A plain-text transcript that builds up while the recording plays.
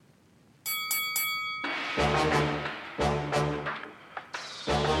Hello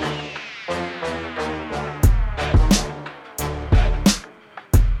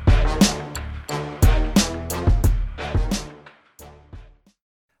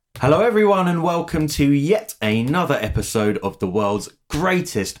everyone and welcome to yet another episode of the world's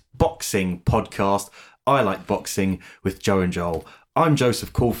greatest boxing podcast, I Like Boxing with Joe and Joel. I'm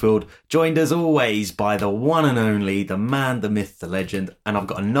Joseph Caulfield, joined as always by the one and only, the man, the myth, the legend, and I've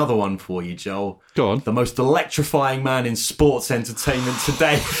got another one for you, Joel. Go on. The most electrifying man in sports entertainment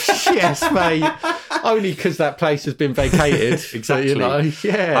today. Yes, mate. Only because that place has been vacated. Exactly. So, you know,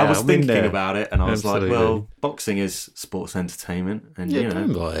 yeah, I was thinking about it and I was Absolutely. like, well, boxing is sports entertainment and, Yeah, you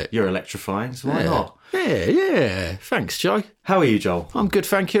know, right. you're electrifying, so why not? Yeah. Thanks, Joe. How are you, Joel? I'm good,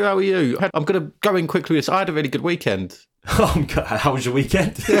 thank you. How are you? I'm going to go in quickly with this. I had a really good weekend. How was your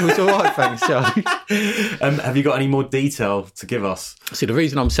weekend? Yeah, it was all right, thanks, Joe. Have you got any more detail to give us? See, the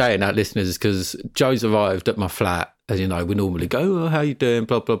reason I'm saying that, listeners, is because Joe's arrived at my flat. As you know, we normally go, oh, how you doing,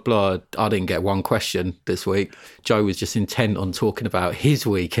 blah, blah, blah. I didn't get one question this week. Joe was just intent on talking about his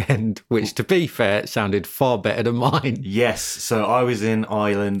weekend, which, to be fair, sounded far better than mine. Yes, so I was in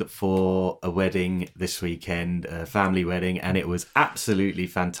Ireland for a wedding this weekend, a family wedding, and it was absolutely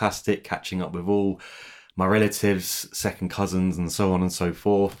fantastic catching up with all my relatives, second cousins, and so on and so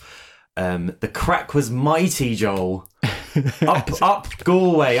forth. The crack was mighty, Joel. up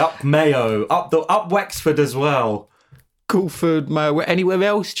Galway, up Mayo, up Wexford as well. Guildford, Mayo, anywhere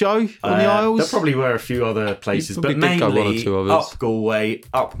else, Joe, on the Isles? There probably were a few other places, but mainly up Galway,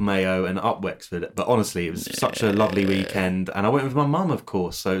 up Mayo and up Wexford. But honestly, it was such a lovely weekend. And I went with my mum, of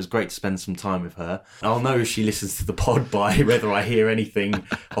course, so it was great to spend some time with her. I'll know if she listens to the pod by whether I hear anything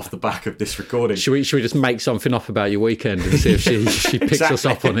off the back of this recording. Should we just make something up about your weekend and see if she picks us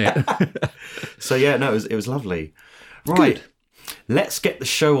up on it? So yeah, no, it was lovely. Right, Good. Let's get the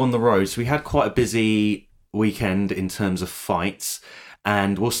show on the road. So we had quite a busy weekend in terms of fights,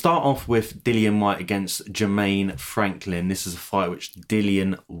 and we'll start off with Dillian Whyte against Jermaine Franklin. This is a fight which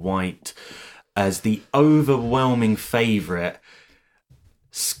Dillian Whyte, as the overwhelming favourite,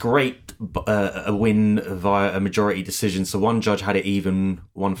 scraped a win via a majority decision. So one judge had it even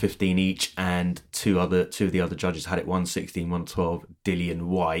 115 each, and two of the other judges had it 116, 112. Dillian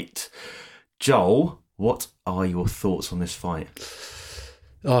Whyte. Joel, what are your thoughts on this fight?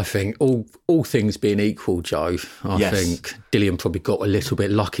 I think all things being equal, Joe, I think Dillian probably got a little bit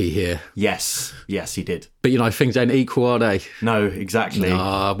lucky here. Yes, he did. But, you know, things ain't equal, are they? No, exactly.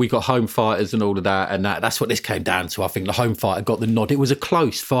 We got home fighters and all of that, and that's what this came down to. I think the home fighter got the nod. It was a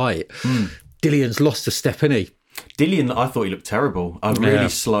close fight. Dillian's lost a step, innit he? Dillian, I thought he looked terrible. Really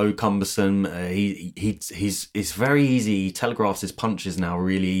slow, cumbersome. He's very easy. He telegraphs his punches now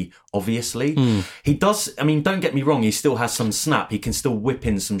really obviously. He does, I mean, don't get me wrong, he still has some snap. He can still whip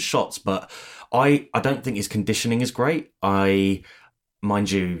in some shots, but I don't think his conditioning is great.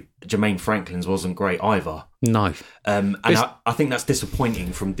 Mind you, Jermaine Franklin's wasn't great either. No. I think that's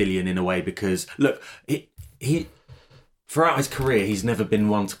disappointing from Dillian in a way because, look, he throughout his career, he's never been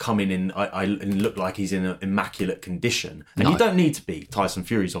one to come in and look like he's in an immaculate condition. And you don't need to be. Tyson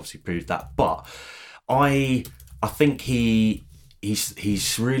Fury's obviously proved that. But I think he's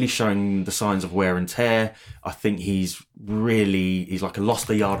really showing the signs of wear and tear. I think he's like lost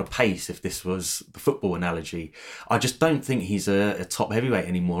a yard of pace, if this was the football analogy. I just don't think he's a top heavyweight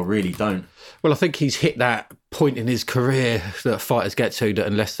anymore. I really don't. Well, I think he's hit that point in his career that fighters get to that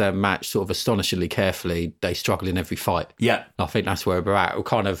unless they're matched sort of astonishingly carefully, they struggle in every fight. Yeah. I think that's where we're at. We're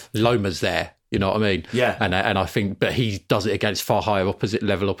kind of Loma's there. You know what I mean? Yeah. And I think, but he does it against far higher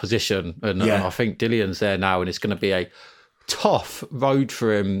level opposition. And I think Dillian's there now, and it's going to be a tough road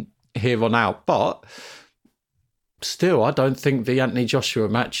for him here on out. But still, I don't think the Anthony Joshua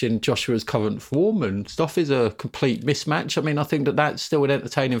match in Joshua's current form and stuff is a complete mismatch. I mean, I think that's still an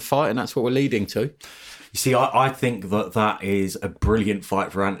entertaining fight, and that's what we're leading to. You see, I think that is a brilliant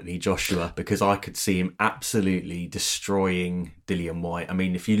fight for Anthony Joshua because I could see him absolutely destroying Dillian Whyte. I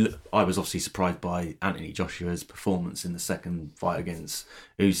mean, if you look, I was obviously surprised by Anthony Joshua's performance in the second fight against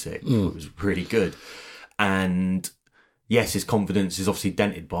Usyk. It was really good. And yes, his confidence is obviously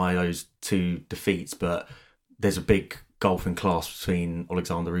dented by those two defeats, but there's a big gulf in class between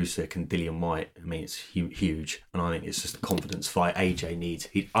Alexander Usyk and Dillian Whyte. I mean, it's huge, and I think it's just a confidence fight AJ needs.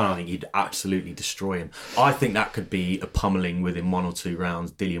 I think he'd absolutely destroy him. I think that could be a pummeling within 1 or 2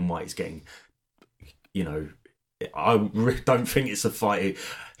 rounds. Dillian Whyte is getting, I don't think it's a fight.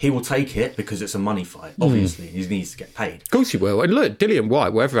 He will take it because it's a money fight. Obviously, he needs to get paid. Of course he will. And look, Dillian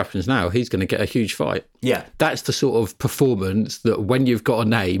Whyte, whatever happens now, he's going to get a huge fight. Yeah. That's the sort of performance that when you've got a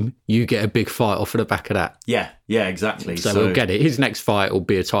name, you get a big fight off of the back of that. Yeah, exactly. So we'll get it. His next fight will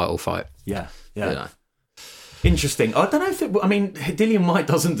be a title fight. Yeah. You know. Interesting. I don't know if Dillian Whyte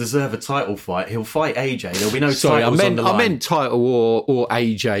doesn't deserve a title fight. He'll fight AJ. There'll be no titles on the line. I meant title or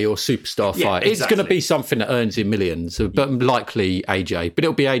AJ or superstar fight. Exactly. It's going to be something that earns him millions, but likely AJ. But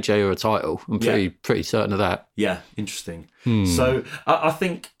it'll be AJ or a title. I'm pretty certain of that. Yeah, interesting. So I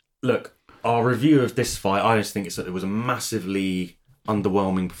think, look, our review of this fight, I just think it was a massively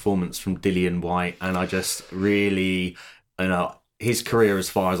underwhelming performance from Dillian Whyte, and I just really, his career, as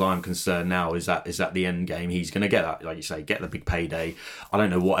far as I'm concerned now, is at the end game. He's going to get that, like you say, get the big payday. I don't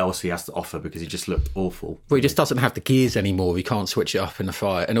know what else he has to offer because he just looked awful. Well, he just doesn't have the gears anymore. He can't switch it up in the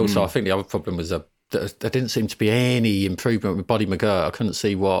fight. And also, I think the other problem was that there didn't seem to be any improvement with Buddy McGirt. I couldn't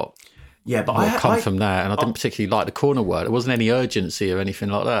see what come from that. And I didn't particularly like the corner work. There wasn't any urgency or anything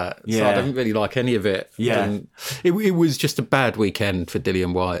like that. Yeah. So I didn't really like any of it. Yeah. It was just a bad weekend for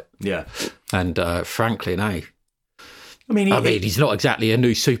Dillian Whyte. Yeah. And frankly, he's not exactly a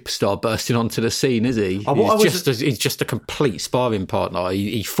new superstar bursting onto the scene, is he? He's just a complete sparring partner.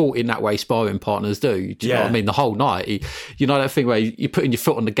 He fought in that way sparring partners do. You know what I mean? The whole night. You know that thing where you're putting your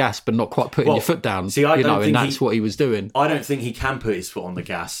foot on the gas but not quite putting your foot down? And that's what he was doing. I don't think he can put his foot on the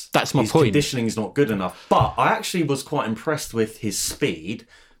gas. That's my point. His conditioning is not good enough. But I actually was quite impressed with his speed.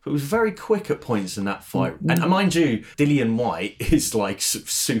 But it was very quick at points in that fight. And mind you, Dillian Whyte is like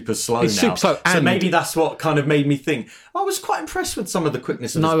super slow now. Super slow. So maybe that's what kind of made me think, I was quite impressed with some of the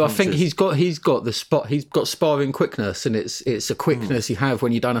quickness of his punches. I think he's got the spot. He's got sparring quickness, and it's a quickness you have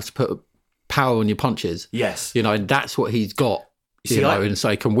when you don't have to put power on your punches. Yes. And that's what he's got. And so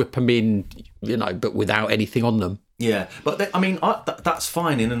he can whip them in, but without anything on them. Yeah. But that's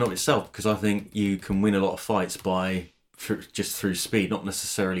fine in and of itself, because I think you can win a lot of fights just through speed, not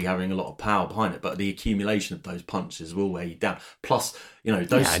necessarily having a lot of power behind it, but the accumulation of those punches will weigh you down. Plus,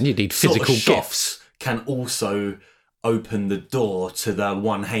 those and you need physical shots can also open the door to the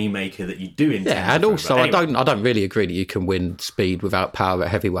one haymaker that you do intend. Yeah, and also I don't really agree that you can win speed without power at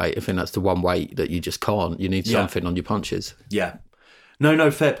heavyweight. I think that's the one weight that you just can't. You need something on your punches. Yeah,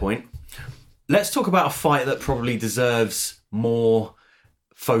 no, fair point. Let's talk about a fight that probably deserves more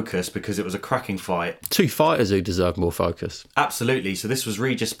focus because it was a cracking fight. Two fighters who deserve more focus. Absolutely. So this was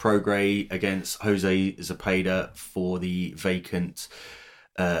Regis Prograis against Jose Zepeda for the vacant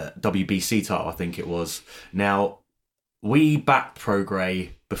WBC title, I think it was. Now, we backed Prograis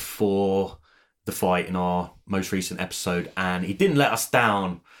before the fight in our most recent episode, and he didn't let us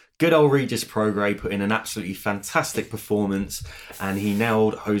down. Good old Regis Prograis put in an absolutely fantastic performance, and he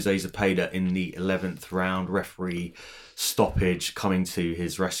nailed Jose Zepeda in the 11th round. Referee stoppage coming to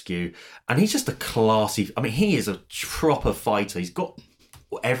his rescue, and he's just a classy. He is a proper fighter. He's got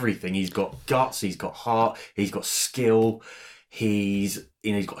everything. He's got guts. He's got heart. He's got skill. He's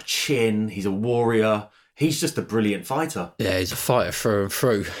got a chin. He's a warrior. He's just a brilliant fighter. Yeah, he's a fighter through and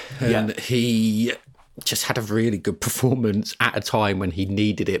through, and he just had a really good performance at a time when he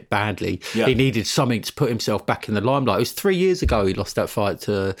needed it badly. Yeah. He needed something to put himself back in the limelight. It was 3 years ago he lost that fight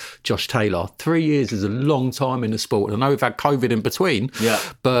to Josh Taylor. 3 years is a long time in the sport. I know we've had COVID in between,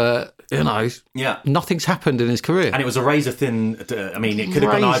 but nothing's happened in his career. And it was a razor thin. It could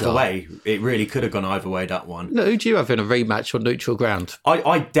have gone either way. It really could have gone either way, that one. Look, who do you have in a rematch on neutral ground?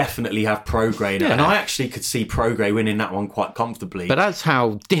 I definitely have Prograis in it, and I actually could see Prograis winning that one quite comfortably. But that's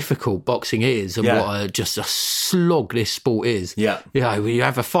how difficult boxing is, and what just a slog this sport is. Yeah. When you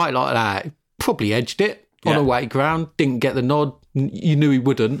have a fight like that, probably edged it on a weight ground, didn't get the nod. You knew he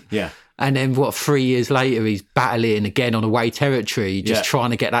wouldn't. Yeah. And then 3 years later, he's battling again on away territory, just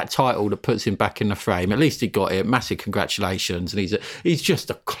trying to get that title that puts him back in the frame. At least he got it. Massive congratulations. And he's just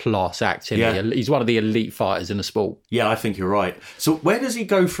a class act. He's one of the elite fighters in the sport. Yeah, I think you're right. So where does he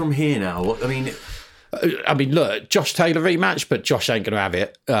go from here now? Look, Josh Taylor rematch, but Josh ain't going to have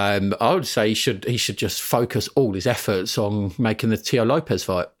it. I would say he should just focus all his efforts on making the Tio Lopez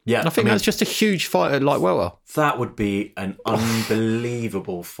fight. Yeah, and I think that's just a huge fight at light welter. That would be an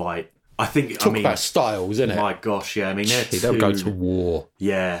unbelievable fight. I think. Talk about styles, isn't it? My gosh, yeah. They'll go to war.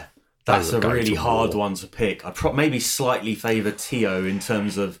 Yeah, that's a really hard one to pick. I'd maybe slightly favour Tio in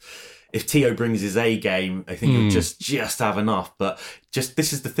terms of. If Tio brings his A game, I think he'll just have enough. But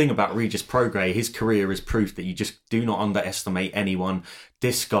this is the thing about Regis Prograis. His career is proof that you just do not underestimate anyone.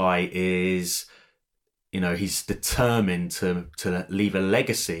 This guy is, he's determined to leave a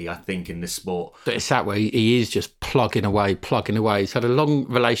legacy, I think, in this sport. But it's that way. He is just plugging away. He's had a long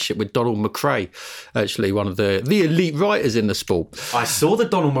relationship with Donald McRae, actually, one of the elite writers in the sport. I saw the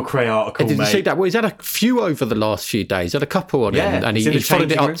Donald McRae article, Did you see that? Well, he's had a few over the last few days. Had a couple on him, and he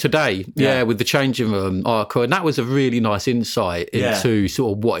followed it up today. Yeah, with the changing room article. And that was a really nice insight into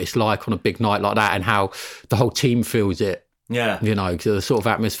sort of what it's like on a big night like that and how the whole team feels it. Yeah. The sort of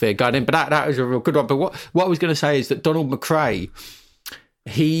atmosphere going in. But that was a real good one. But what I was going to say is that Donald McRae,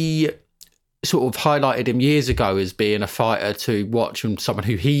 he sort of highlighted him years ago as being a fighter to watch and someone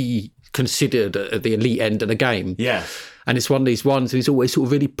who he considered at the elite end of the game. Yeah. And it's one of these ones who's always sort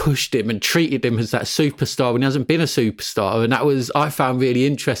of really pushed him and treated him as that superstar when he hasn't been a superstar. And that was, I found really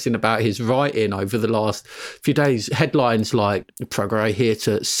interesting about his writing over the last few days. Headlines like, Prograis here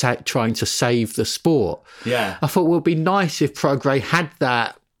trying to save the sport. Yeah. I thought, well, it'd be nice if Prograis had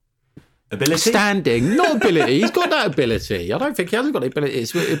that ability? Standing, not ability. He's got that ability. I don't think he hasn't got the ability.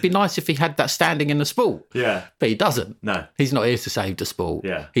 It'd be nice if he had that standing in the sport. Yeah. But he doesn't. No. He's not here to save the sport.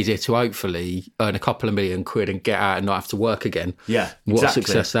 Yeah. He's here to hopefully earn a couple of £1 million and get out and not have to work again. Yeah, What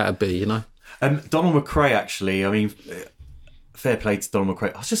success that'd be, Donald McRae, actually, I mean, fair play to Donald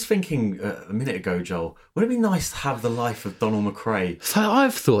McRae. I was just thinking a minute ago, Joel, would it be nice to have the life of Donald McRae? So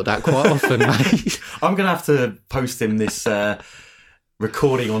I've thought that quite often, mate. I'm going to have to post him this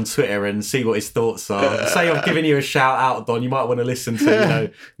recording on Twitter and see what his thoughts are. Say I'm giving you a shout out, Don. You might want to listen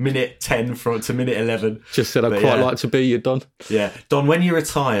to, minute 10 to minute 11. Just said I'd quite like to be you, Don. Yeah. Don, when you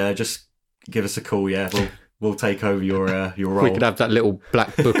retire, just give us a call, yeah? We'll take over your role. We could have that little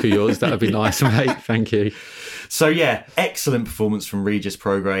black book of yours. That would be nice, mate. Thank you. So, yeah, excellent performance from Regis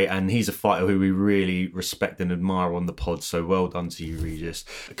Prograis, and he's a fighter who we really respect and admire on the pod, so well done to you, Regis.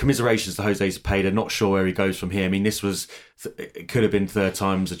 Commiserations to Jose Zepeda. Not sure where he goes from here. I mean, it could have been third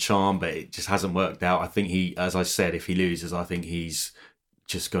time's a charm, but it just hasn't worked out. I think as I said, if he loses, I think he's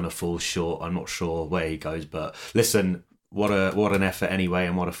just going to fall short. I'm not sure where he goes, but listen, what an effort anyway,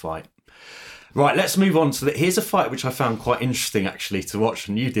 and what a fight. Right, let's move on to here's a fight which I found quite interesting actually to watch,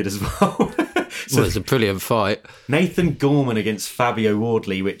 and you did as well. Well, it's a brilliant fight. Nathan Gorman against Fabio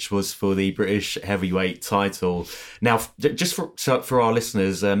Wardley, which was for the British heavyweight title. Now, just for our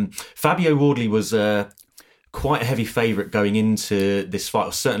listeners, Fabio Wardley was quite a heavy favourite going into this fight,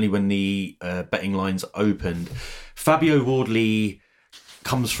 or certainly when the betting lines opened. Fabio Wardley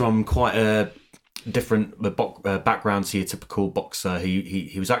comes from quite a different background to your typical boxer.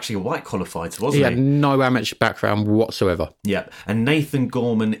 He was actually a white collar fighter, wasn't he? He had no amateur background whatsoever. Yeah, and Nathan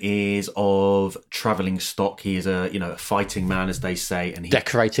Gorman is of travelling stock. He is a fighting man, as they say, and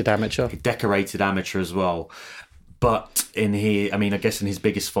decorated amateur as well. But I guess in his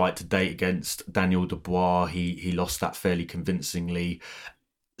biggest fight to date against Daniel Dubois, he lost that fairly convincingly.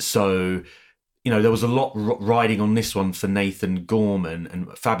 So, there was a lot riding on this one for Nathan Gorman,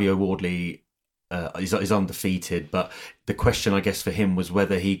 and Fabio Wardley is undefeated, but the question I guess for him was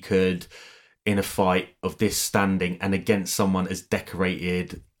whether he could, in a fight of this standing and against someone as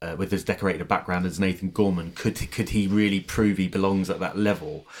decorated with as decorated a background as Nathan Gorman, could he really prove he belongs at that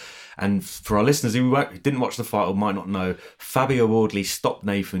level? And for our listeners who didn't watch the fight or might not know, Fabio Wardley stopped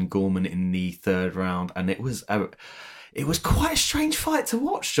Nathan Gorman in the third round, and it was quite a strange fight to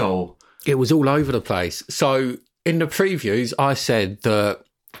watch, Joel. It was all over the place. So in the previews, I said that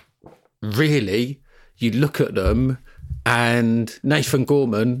really, you look at them and Nathan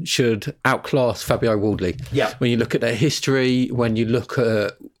Gorman should outclass Fabio Wardley. Yeah. When you look at their history, when you look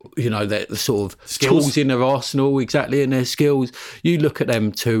at, their sort of skills tools in their arsenal, exactly, and their skills, you look at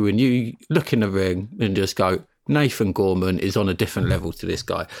them too and you look in the ring and just go, Nathan Gorman is on a different level to this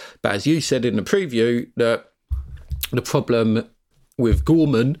guy. But as you said in the preview, that the problem with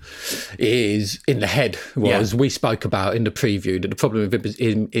Gorman is in the head, as we spoke about in the preview, that the problem with him is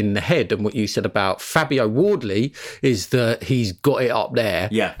in the head. And what you said about Fabio Wardley is that he's got it up there,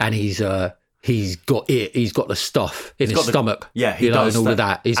 and he's got the stuff in his stomach, he does, and all of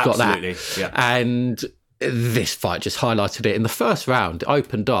that. He's absolutely. got that, yeah. And this fight just highlighted it. In the first round, it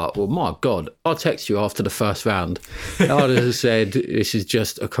opened up. Well, my God, I'll text you after the first round. I'd have said this is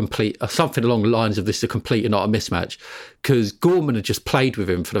just something along the lines of this is a complete and not a mismatch, because Gorman had just played with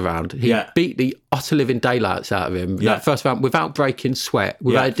him for the round. He beat the utter living daylights out of him that first round without breaking sweat,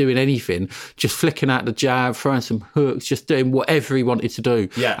 without doing anything, just flicking out the jab, throwing some hooks, just doing whatever he wanted to do.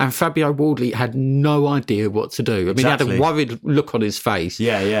 Yeah. And Fabio Wardley had no idea what to do. I mean, he had a worried look on his face.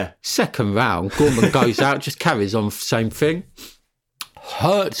 Yeah. Second round, Gorman goes out, just carries on, same thing.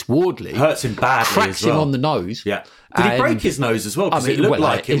 Hurts Wardley. Hurts him badly. Cracks as well. him on the nose. Yeah. Did he break his nose as well? Because it looked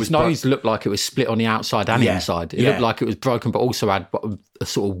like it was... His nose looked like it was split on the outside and inside. It looked like it was broken, but also had a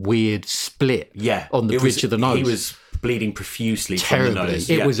sort of weird split on the bridge of the nose. He was bleeding profusely terribly from the nose.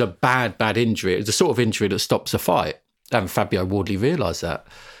 It was a bad injury. It was the sort of injury that stops a fight. And Fabio Wardley realised that.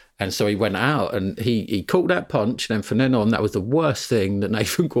 And so he went out and he caught that punch. And then from then on, that was the worst thing that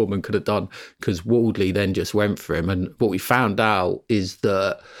Nathan Gorman could have done, because Wardley then just went for him. And what we found out is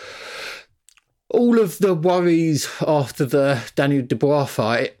that all of the worries after the Daniel Dubois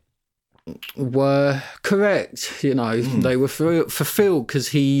fight were correct. You know, they were fulfilled because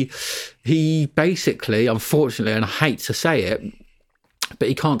he basically, unfortunately, and I hate to say it, but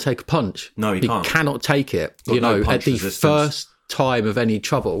he can't take a punch. No, he can't. He cannot take it. Got you know, no punch at the resistance. first time of any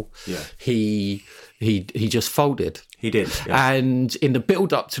trouble, he just folded. He did. Yes. And in the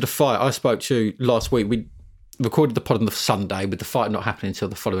build up to the fight, I spoke to you last week. We recorded the pod on the Sunday with the fight not happening until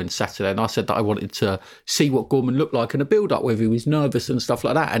the following Saturday. And I said that I wanted to see what Gorman looked like in the build up, whether he was nervous and stuff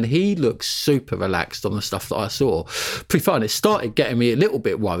like that. And he looked super relaxed on the stuff that I saw pre-fight. It started getting me a little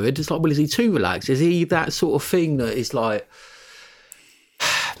bit worried. It's like, well, is he too relaxed? Is he that sort of thing that is like,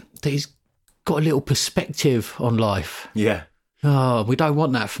 that he's got a little perspective on life? Yeah. Oh, we don't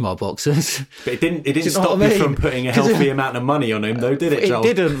want that from our boxers. But it didn't stop you from putting a healthy amount of money on him, though, did it, Joel?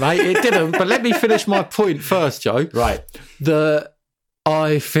 It didn't, mate. It didn't. But let me finish my point first, Joe. Right.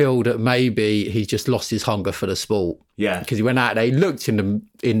 I feel that maybe he just lost his hunger for the sport. Yeah. Because he went out there, he looked in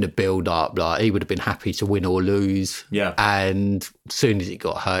the build-up, like he would have been happy to win or lose. Yeah. And as soon as he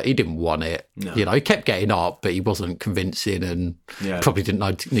got hurt, he didn't want it. No. You know, he kept getting up, but he wasn't convincing and probably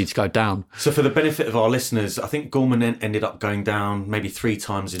didn't need to go down. So for the benefit of our listeners, I think Gorman ended up going down maybe 3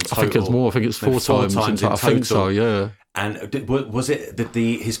 times in total. I think it was more. I think it's 4 times in total. I think so, yeah. And was it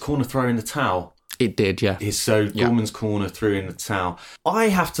his corner throw in the towel? It did, yeah. Gorman's corner threw in the towel. I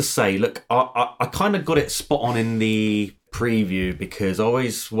have to say, look, I kind of got it spot on in the preview because I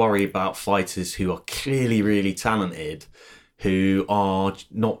always worry about fighters who are clearly really talented who are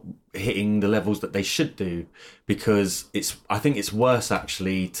not hitting the levels that they should do, because I think it's worse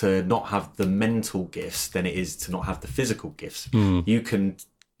actually to not have the mental gifts than it is to not have the physical gifts. You can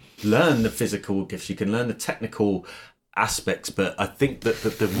learn the physical gifts, you can learn the technical aspects, but I think that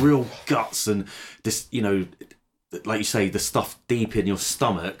the real guts and this, you know, like you say, the stuff deep in your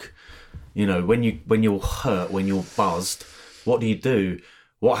stomach, you know, when you're hurt, when you're buzzed, what do?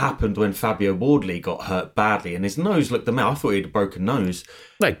 What happened when Fabio Wardley got hurt badly and his nose looked a mess? I thought he had a broken nose.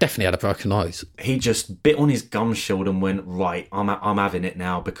 No, he definitely had a broken nose. He just bit on his gum shield and went, right, I'm having it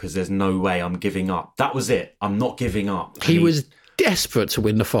now because there's no way I'm giving up. That was it. I'm not giving up. He was desperate to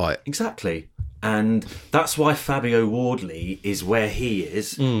win the fight. Exactly. And that's why Fabio Wardley is where he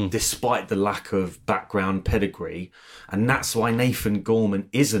is, despite the lack of background pedigree. And that's why Nathan Gorman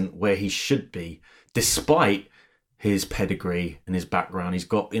isn't where he should be, despite his pedigree and his background. He's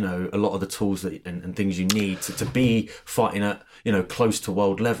got, you know, a lot of the tools and things you need to be fighting at, you know, close to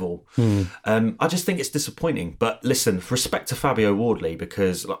world level. I just think it's disappointing. But listen, respect to Fabio Wardley,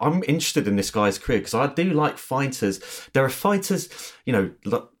 because I'm interested in this guy's career, because I do like fighters. There are fighters, you know,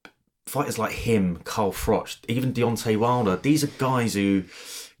 fighters like him, Carl Froch, even Deontay Wilder. These are guys who,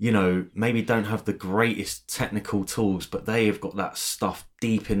 you know, maybe don't have the greatest technical tools, but they have got that stuff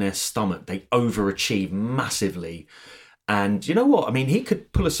deep in their stomach. They overachieve massively. And you know what? I mean, he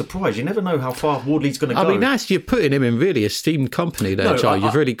could pull a surprise. You never know how far Wardley's going to go. I mean, you're putting him in really esteemed company there, Joe.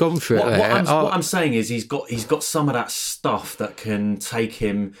 You've really gone for it. What I'm saying is he's got some of that stuff that can take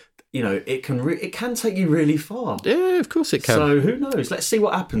him. You know, it can take you really far. Yeah, of course it can. So who knows? Let's see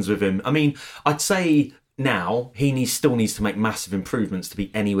what happens with him. I mean, I'd say now he still needs to make massive improvements to be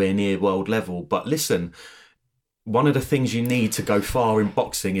anywhere near world level. But listen, one of the things you need to go far in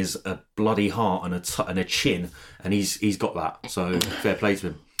boxing is a bloody heart and a chin, and he's got that. So fair play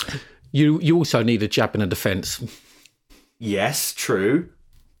to him. You also need a jab and a defence. Yes, true.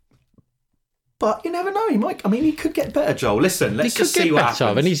 But you never know. He could get better, Joel. Listen, let's just see what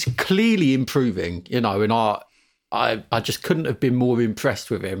happens. And he's clearly improving, you know, and I just couldn't have been more impressed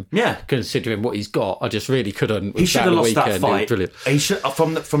with him. Yeah. Considering what he's got. I just really couldn't. He should have lost that fight. He should,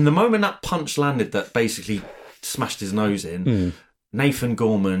 from the moment that punch landed that basically smashed his nose in, Nathan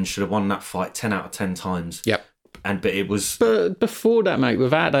Gorman should have won that fight 10 out of 10 times. Yep. But it was. But before that, mate,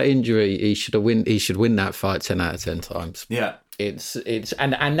 without that injury, he should win that fight 10 out of 10 times. Yeah. It's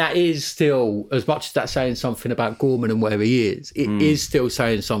and that is still, as much as that's saying something about Gorman and where he is, it is still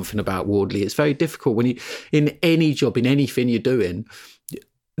saying something about Wardley. It's very difficult when you, in any job, in anything you're doing,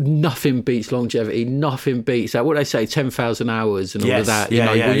 nothing beats longevity, nothing beats that. What they say, 10,000 hours and all of that. You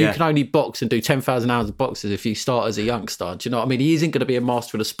can only box and do 10,000 hours of boxes if you start as a youngster. Do you know what I mean? He isn't going to be a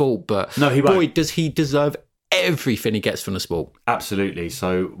master of the sport, but no, he won't. Boy, does he deserve everything he gets from the sport. Absolutely.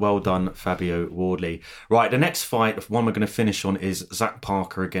 So well done, Fabio Wardley. Right, the next fight, the one we're going to finish on, is Zach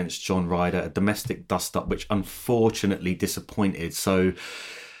Parker against John Ryder, a domestic dust-up, which unfortunately disappointed. So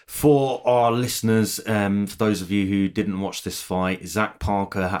for our listeners, for those of you who didn't watch this fight, Zach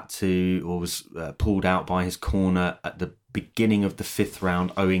Parker was pulled out by his corner at the beginning of the 5th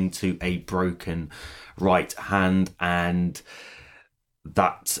round owing to a broken right hand, and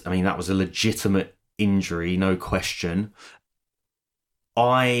that was a legitimate injury, no question.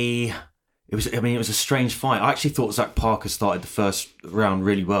 I it was a strange fight. I actually thought Zach Parker started the first round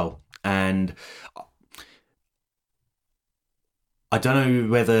really well, and I don't know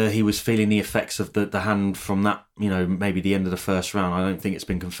whether he was feeling the effects of the hand from that, maybe the end of the first round. I don't think it's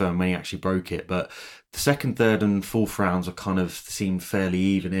been confirmed when he actually broke it, but the second, third and fourth rounds are kind of seemed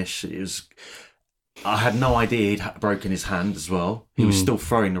fairly evenish. I had no idea he'd broken his hand as well. He was still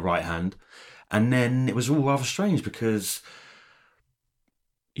throwing the right hand. And then it was all rather strange because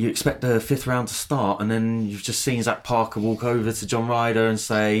you expect the fifth round to start and then you've just seen Zach Parker walk over to John Ryder and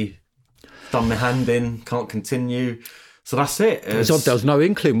say, done my hand in, can't continue. So that's it. There was no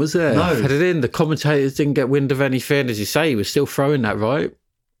inkling, was there? No. Had it in. The commentators didn't get wind of anything. As you say, he was still throwing that, right?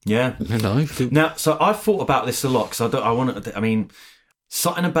 Yeah. Now, so I've thought about this a lot because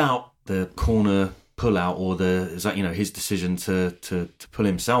something about the corner pull-out or his decision to pull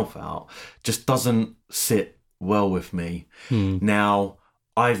himself out just doesn't sit well with me. Now,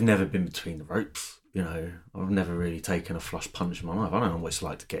 I've never been between the ropes. I've never really taken a flush punch in my life. I don't know what it's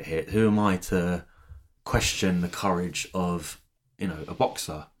like to get hit. Who am I to question the courage of a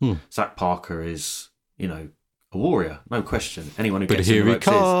boxer? Zach Parker is a warrior, no question. Anyone who gets in the ropes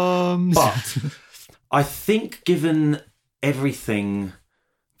is. But I think given everything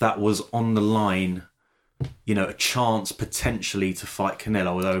that was on the line, a chance potentially to fight Canelo,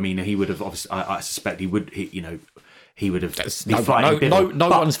 although he would have obviously, I suspect he would have fighting. No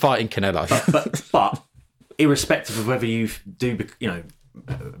one's fighting Canelo. But irrespective of whether you do, you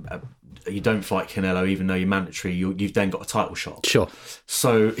don't fight Canelo, even though you're mandatory, you've then got a title shot. Sure.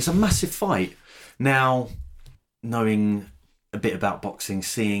 So it's a massive fight. Now, knowing a bit about boxing,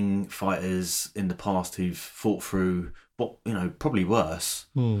 seeing fighters in the past who've fought through what, probably worse.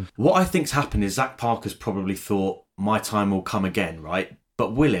 What I think's happened is Zach Parker's probably thought, my time will come again, right?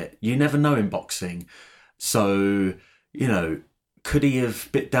 But will it? You never know in boxing. So, could he have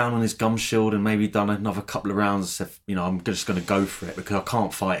bit down on his gum shield and maybe done another couple of rounds and said, I'm just going to go for it because I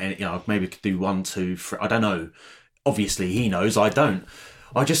can't fight any, maybe could do 1, 2, 3. I don't know. Obviously, he knows. I don't.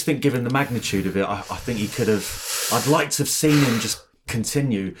 I just think given the magnitude of it, I think he could have, I'd like to have seen him just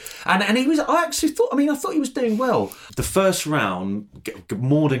continue. And he was, I thought he was doing well. The first round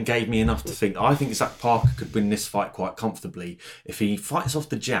more than gave me enough to think, I think Zach Parker could win this fight quite comfortably. If he fights off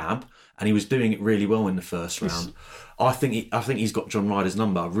the jab, and he was doing it really well in the first round, I think he's got John Ryder's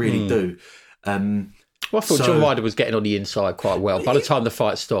number. I really do. I thought John Ryder was getting on the inside quite well. By the time the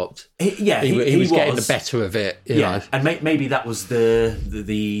fight stopped, he was getting the better of it. You know. And maybe that was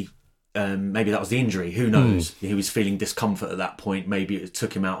maybe that was the injury. Who knows? He was feeling discomfort at that point. Maybe it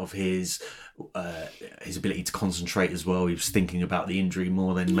took him out of his ability to concentrate as well. He was thinking about the injury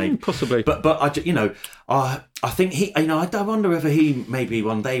more than maybe possibly. But I think he, I don't wonder whether he maybe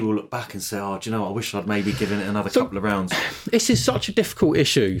one day will look back and say, I wish I'd maybe given it another couple of rounds. This is such a difficult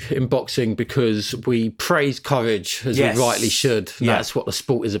issue in boxing because we praise courage as we rightly should. That's what the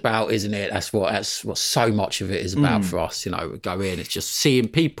sport is about, isn't it? That's what so much of it is about for us. We go in, it's just seeing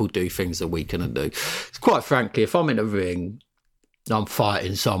people do things that we can do. Quite frankly, if I'm in a ring, I'm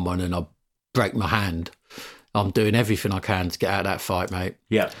fighting someone and I break my hand, I'm doing everything I can to get out of that fight, mate.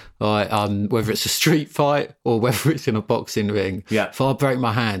 Yeah. Whether it's a street fight or whether it's in a boxing ring. Yeah. If I break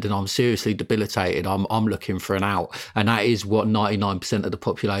my hand and I'm seriously debilitated, I'm looking for an out. And that is what 99% of the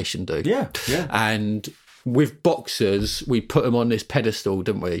population do. Yeah. Yeah. And with boxers, we put them on this pedestal,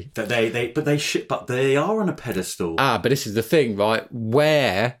 didn't we? But they are on a pedestal. But this is the thing, right?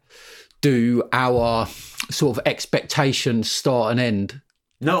 Where do our sort of expectations start and end?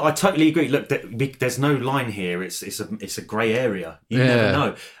 No, I totally agree. Look, there's no line here. It's a grey area. You never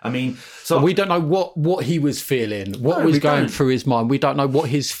know. I mean, so we don't know what he was feeling, what was going through his mind. We don't know what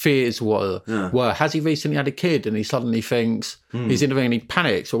his fears were. Has he recently had a kid and he suddenly thinks he's in the ring and he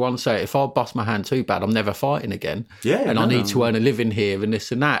panics? Or one say, if I bust my hand too bad, I'm never fighting again. I need to earn a living here and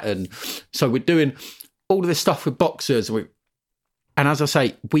this and that. And so we're doing all of this stuff with boxers. And as I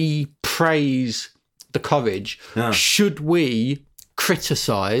say, we praise the courage. Should we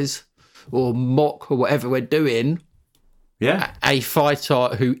criticise or mock or whatever we're doing a fighter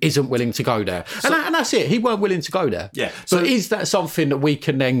who isn't willing to go there? And that's it. He weren't willing to go there. So is that something that we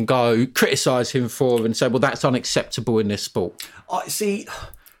can then go criticise him for and say, well, that's unacceptable in this sport? This is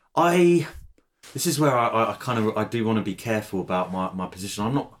where I do want to be careful about my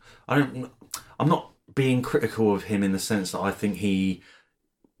position. I'm not being critical of him in the sense that I think he,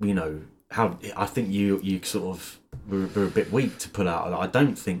 I think you sort of were a bit weak to pull out. I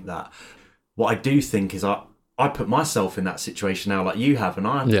don't think that. What I do think is I put myself in that situation now like you have, and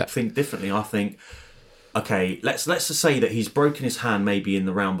I think differently. I think okay, let's just say that he's broken his hand maybe in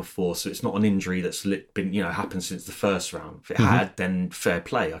the round before, so it's not an injury that's been happened since the first round. If it had, then fair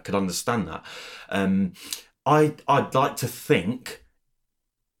play, I could understand that. I'd like to think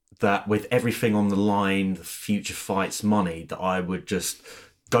that with everything on the line, the future fights, money, that I would just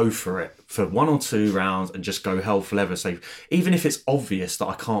go for it for 1 or 2 rounds and just go hell for leather. So even if it's obvious that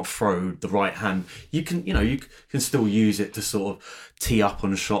I can't throw the right hand, you can still use it to sort of tee up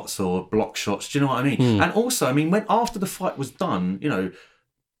on shots or block shots. Do you know what I mean? And also, I mean, when after the fight was done,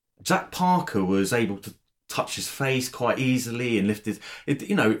 Jack Parker was able to touch his face quite easily and lift his.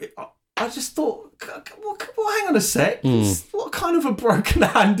 I just thought, well, hang on a sec. What kind of a broken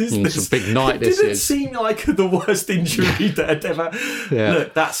hand is this? It's a big night. It didn't seem like the worst injury that had ever. Yeah.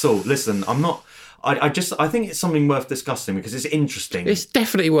 Look, that's all. Listen, I'm not. I think it's something worth discussing because it's interesting. It's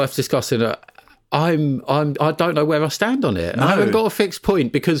definitely worth discussing. I don't know where I stand on it. No. I haven't got a fixed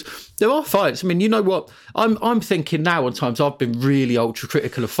point because there are fights. I mean, you know what? I'm thinking now on times I've been really ultra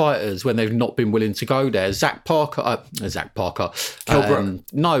critical of fighters when they've not been willing to go there. Joseph Parker.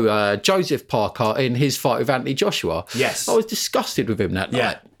 Joseph Parker in his fight with Anthony Joshua. Yes. I was disgusted with him that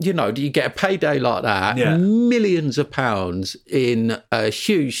night. Do you get a payday like that? Yeah. Millions of pounds in a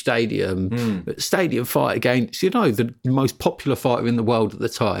huge stadium fight against, the most popular fighter in the world at the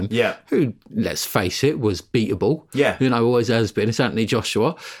time. Yeah. Who, let's face it, was beatable. Yeah. Always has been. It's Anthony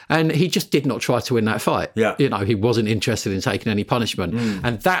Joshua. And he just did not try to win that fight. Yeah. He wasn't interested in taking any punishment.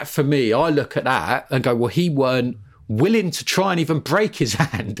 And that, for me, I look at that and go, well, he weren't willing to try and even break his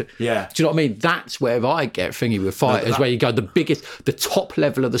hand. Yeah. Do you know what I mean? That's where I get thingy with fighters, where you go the top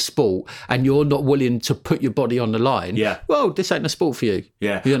level of the sport and you're not willing to put your body on the line. Yeah. Well, this ain't a sport for you.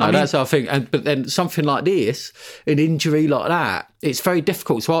 Yeah. That's how I think. But then something like this, an injury like that, it's very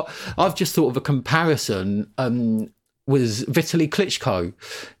difficult. So I've just thought of a comparison was Vitaly Klitschko.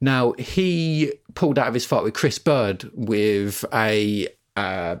 Now, he pulled out of his fight with Chris Bird with a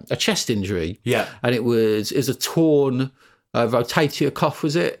chest injury. Yeah. And it was a torn rotator cuff,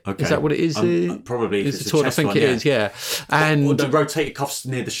 was it? Okay. Is that what it is? Probably. It's a torn, I think one, it is, yeah. And the rotator cuff's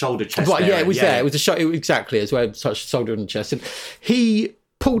near the shoulder chest. Right, area. Yeah, it was there. It was exactly as well, touched the shoulder and the chest. And he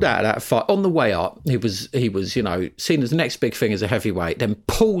pulled out of that fight on the way up. He was seen as the next big thing as a heavyweight, then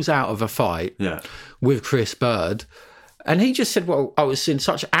pulls out of a fight with Chris Bird. And he just said, well, I was in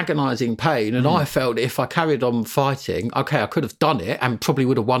such agonising pain and I felt if I carried on fighting, okay, I could have done it and probably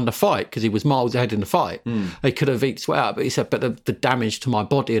would have won the fight because he was miles ahead in the fight. He could have eked it out. But he said, but the damage to my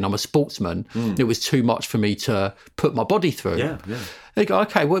body, and I'm a sportsman, it was too much for me to put my body through. Yeah. They go,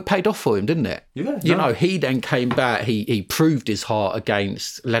 okay, well, it paid off for him, didn't it? Yeah. He then came back. He proved his heart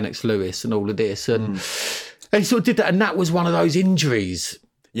against Lennox Lewis and all of this. And he sort of did that. And that was one of those injuries.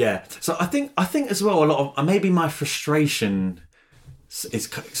 Yeah, so I think as well a lot of maybe my frustration is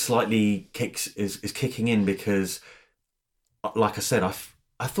slightly kicking in because, like I said, I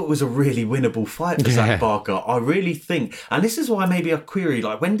thought it was a really winnable fight for Zach Parker. I really think, and this is why maybe I query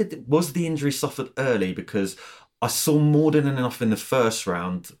like was the injury suffered early, because I saw more than enough in the first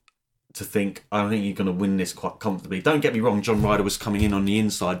round to think, I think you're going to win this quite comfortably. Don't get me wrong, John Ryder was coming in on the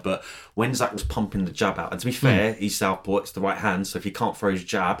inside, but when Zach was pumping the jab out, and to be fair, he's southpaw, it's the right hand, so if he can't throw his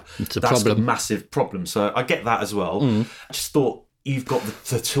jab, that's a massive problem. So I get that as well. I just thought, you've got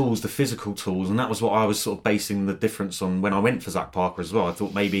the tools, the physical tools, and that was what I was sort of basing the difference on when I went for Zach Parker as well. I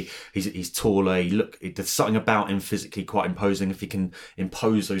thought maybe he's taller, there's something about him physically quite imposing. If he can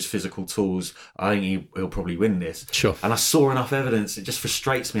impose those physical tools, I think he'll probably win this. Sure. And I saw enough evidence. It just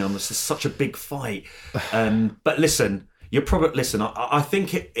frustrates me on this. It's such a big fight. But listen, I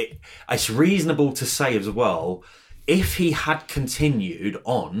think it's reasonable to say as well, if he had continued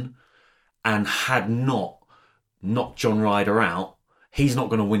on and had not knocked John Ryder out, he's not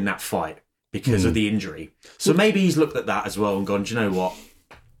going to win that fight because of the injury. So maybe he's looked at that as well and gone, do you know what?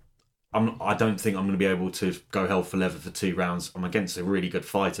 I don't think I'm going to be able to go hell for leather for 2 rounds. I'm against a really good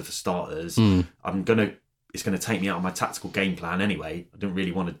fighter for starters. It's going to take me out of my tactical game plan anyway. I didn't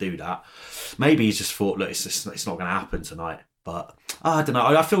really want to do that. Maybe he's just thought, look, it's not going to happen tonight. But I don't know.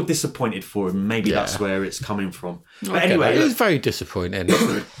 I feel disappointed for him. Maybe that's where it's coming from. But anyway, it was very disappointing.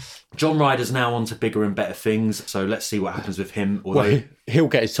 John Ryder's now on to bigger and better things, so let's see what happens with him. Well, he'll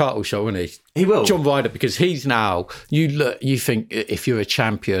get his title shot, won't he? He will. John Ryder, because he's now, you think if you're a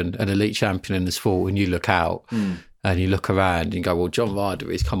champion, an elite champion in the sport, and you look out and you look around and you go, well, John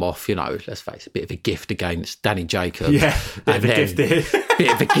Ryder has come off, let's face it, a bit of a gift against Danny Jacobs. Yeah, bit of a gift here.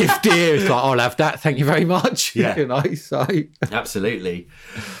 Bit of a gift here. It's like, I'll have that, thank you very much. Yeah. So. Absolutely.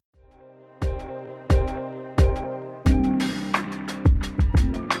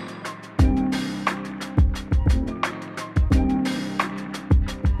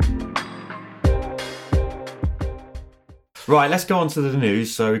 Right, let's go on to the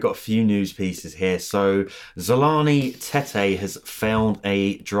news. So we've got a few news pieces here. So Zolani Tete has failed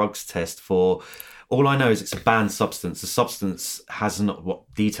a drugs test for... All I know is it's a banned substance. The substance hasn't...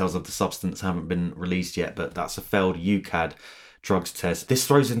 What details of the substance haven't been released yet, but that's a failed UCAD drugs test. This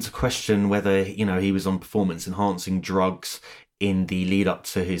throws into question whether, he was on performance-enhancing drugs in the lead up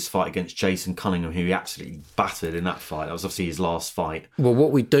to his fight against Jason Cunningham, who he absolutely battered in that fight. That was obviously his last fight. Well,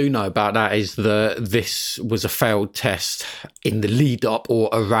 what we do know about that is that this was a failed test in the lead up or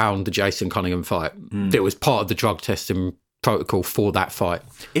around the Jason Cunningham fight. It was part of the drug testing protocol for that fight.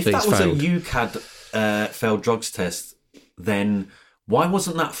 If that was failed. A UCAD failed drugs test, then why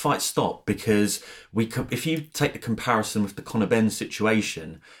wasn't that fight stopped? Because if you take the comparison with the Conor Benn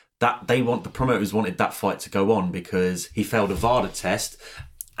situation, that the promoters wanted that fight to go on because he failed a VADA test,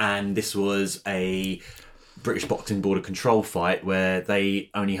 and this was a British Boxing Board of Control fight where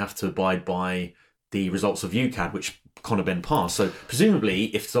they only have to abide by the results of UCAD, which Conor Benn passed. So presumably,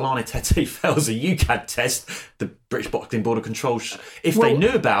 if Zolani Tete fails a UCAD test, the British Boxing Board of Control, they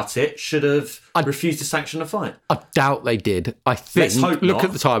knew about it, should have refused to sanction the fight. I doubt they did. I think. Let's hope not.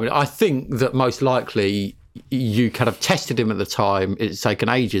 At the time. I think that most likely you kind of tested him at the time. It's taken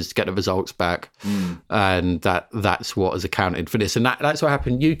ages to get the results back, and that's what has accounted for this. And that's what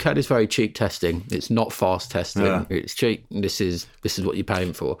happened. UCAD is very cheap testing. It's not fast testing. Yeah. It's cheap. This is what you're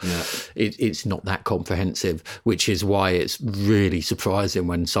paying for. Yeah. It's not that comprehensive, which is why it's really surprising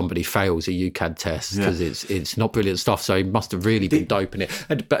when somebody fails a UCAD test, because it's not brilliant stuff. So he must have really been doping it.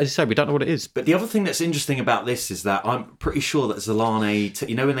 But as I say, we don't know what it is. But the other thing that's interesting about this is that I'm pretty sure that Zolani,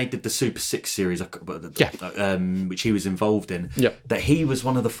 when they did the Super 6 series, which he was involved in, that he was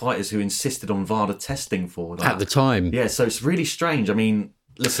one of the fighters who insisted on VADA testing for that. At the time. Yeah, so it's really strange. I mean,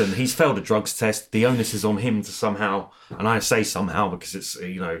 listen, he's failed a drugs test. The onus is on him to somehow, and I say somehow because it's,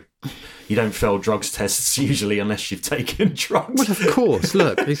 you don't fail drugs tests usually unless you've taken drugs. Well, of course.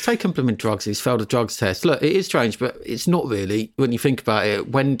 Look, he's taken blooming drugs. He's failed a drugs test. Look, it is strange, but it's not really. When you think about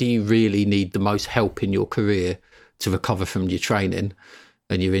it, when do you really need the most help in your career to recover from your training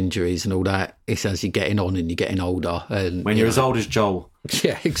and your injuries and all that? It's as you're getting on and you're getting older. And when you're as old as Joel.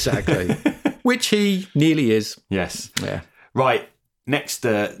 Yeah, exactly. Which he nearly is. Yes. Yeah. Right. Next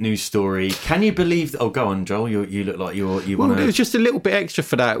news story. Can you believe... Oh, go on, Joel. You look like you want to... It was just a little bit extra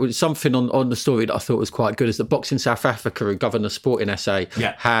for that. It was something on the story that I thought was quite good, is that Boxing South Africa and Governor Sport in SA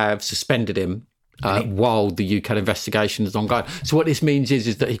have suspended him while the UCAD investigation is ongoing. So what this means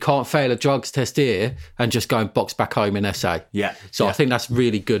is that he can't fail a drugs test here and just go and box back home in SA. Yeah. So I think that's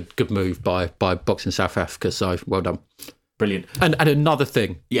really good move by Boxing South Africa. So well done. Brilliant. And another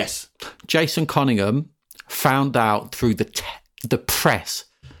thing. Yes. Jason Cunningham found out through the press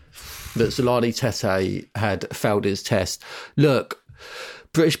that Zolani Tete had failed his test. Look,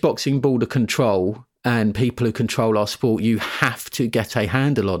 British Boxing Board of Control and people who control our sport, you have to get a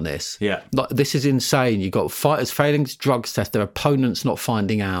handle on this. Yeah. Like, this is insane. You've got fighters failing drugs test, their opponents not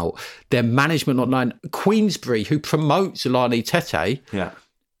finding out, their management not knowing. Queensbury, who promotes Zolani Tete,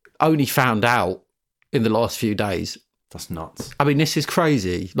 only found out in the last few days. That's nuts. I mean, this is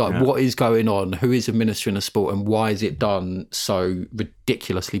crazy. What is going on? Who is administering the sport, and why is it done so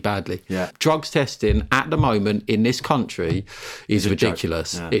ridiculously badly? Yeah. Drugs testing at the moment in this country is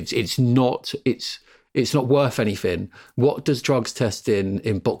ridiculous. Yeah. It's not worth anything. What does drugs testing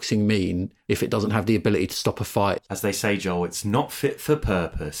in boxing mean if it doesn't have the ability to stop a fight? As they say, Joel, it's not fit for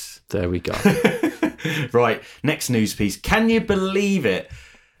purpose. There we go. Right, next news piece. Can you believe it?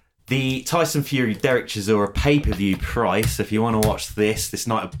 The Tyson Fury Derek Chisora pay-per-view price, if you want to watch this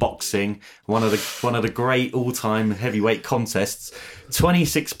night of boxing, one of the great all-time heavyweight contests,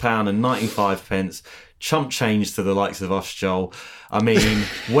 £26.95, chump change to the likes of us, Joel. I mean,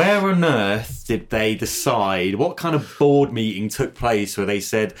 where on earth did they decide? What kind of board meeting took place where they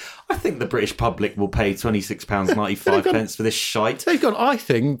said, I think the British public will pay £26.95 for this shite? They've gone, I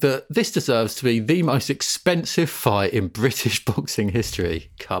think that this deserves to be the most expensive fight in British boxing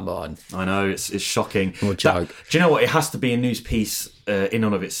history. Come on. I know, it's shocking. What a joke. Do you know what? It has to be a news piece in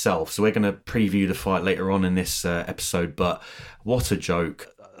and of itself. So we're going to preview the fight later on in this episode, but what a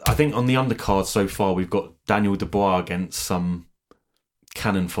joke. I think on the undercard so far, we've got Daniel Dubois against some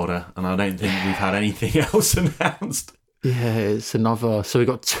cannon fodder, and I don't think we've had anything else announced. Yeah, it's another. So we've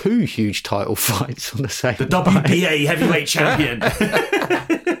got two huge title fights on the same. The WBA heavyweight champion.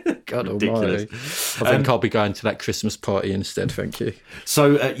 God almighty. I think I'll be going to that Christmas party instead, thank you.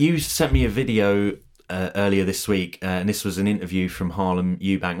 So you sent me a video earlier this week, and this was an interview from Harlem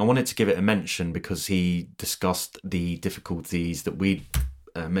Eubank. I wanted to give it a mention because he discussed the difficulties that we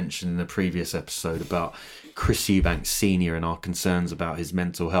mentioned in the previous episode about Chris Eubanks Sr. and our concerns about his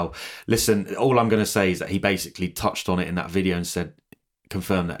mental health. Listen, all I'm going to say is that he basically touched on it in that video and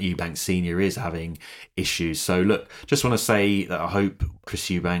confirmed that Eubanks Sr. is having issues. So look, just want to say that I hope Chris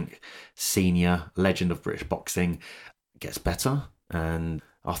Eubanks Sr., legend of British boxing, gets better, and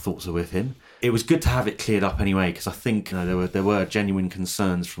our thoughts are with him. It was good to have it cleared up anyway, because I think there were genuine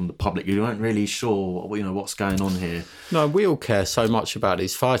concerns from the public who weren't really sure what's going on here. No, we all care so much about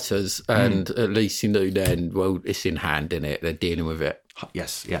these fighters, and at least you knew then, well, it's in hand, innit? They're dealing with it.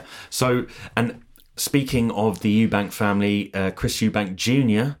 Yes, yeah. So, and speaking of the Eubank family, Chris Eubank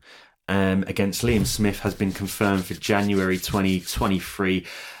Jr. Against Liam Smith has been confirmed for January 2023.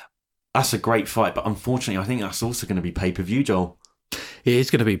 That's a great fight, but unfortunately, I think that's also going to be pay-per-view, Joel. It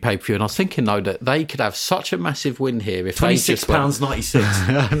is going to be pay-per-view, and I was thinking, though, that they could have such a massive win here if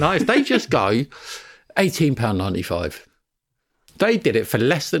 £26.96. No, if they just go £18.95. They did it for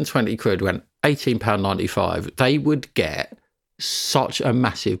less than 20 quid, went £18.95. They would get such a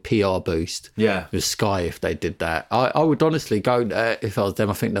massive PR boost with Sky if they did that. I would honestly go there if I was them.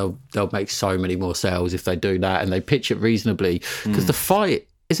 I think they'll make so many more sales if they do that, and they pitch it reasonably, because the fight,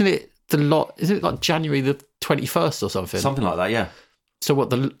 isn't it like January the 21st or something? Something like that, yeah. So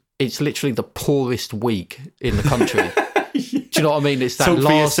it's literally the poorest week in the country. Do you know what I mean? It's that Talk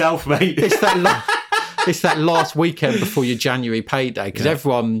for yourself, mate. It's that last weekend before your January payday, because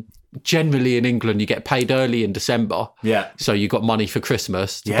everyone, generally in England, you get paid early in December. Yeah. So you got money for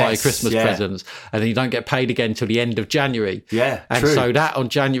Christmas to buy Christmas presents, and then you don't get paid again till the end of January. Yeah, and true. So that on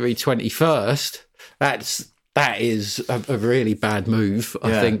January 21st, that is a really bad move,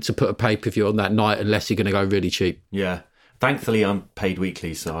 I think, to put a pay-per-view on that night, unless you're going to go really cheap. Yeah. Thankfully, I'm paid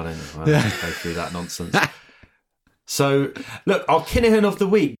weekly, so I don't have to go through that nonsense. So, look, our Kinahan of the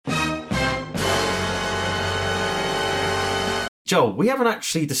week. Joel, we haven't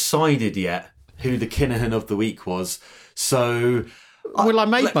actually decided yet who the Kinahan of the week was. So, I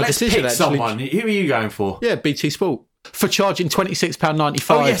made my decision, pick actually. Someone. Who are you going for? Yeah, BT Sport. For charging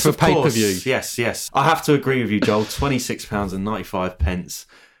 £26.95 for a pay-per-view. Yes. I have to agree with you, Joel. £26.95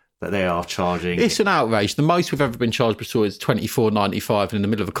 that they are charging. It's an outrage. The most we've ever been charged before is $24.95, and in the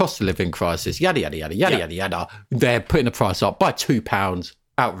middle of a cost of living crisis, yada, yada, yada, yada, yada, yada. They're putting the price up by £2.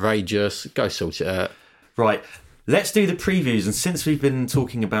 Outrageous. Go sort it out. Right. Let's do the previews. And since we've been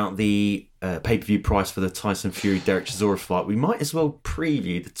talking about the pay-per-view price for the Tyson Fury-Derek Chisora fight, we might as well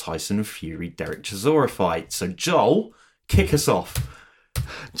preview the Tyson Fury-Derek Chisora fight. So, Joel, kick us off.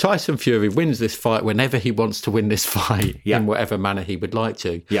 Tyson Fury wins this fight whenever he wants to win this fight, in whatever manner he would like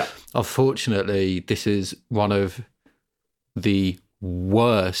to. Yeah. Unfortunately, this is one of the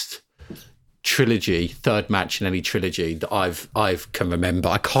worst third match in any trilogy that I've can remember.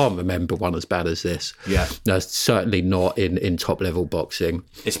 I can't remember one as bad as this. Yeah. No, certainly not in top level boxing.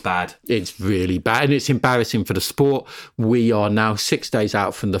 It's bad. It's really bad, and it's embarrassing for the sport. We are now 6 days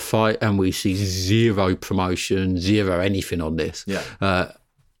out from the fight, and we see zero promotion, zero anything on this. Yeah.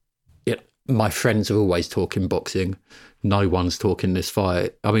 My friends are always talking boxing. No one's talking this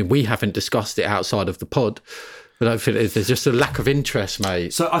fight. I mean, we haven't discussed it outside of the pod. I don't think there's just a lack of interest,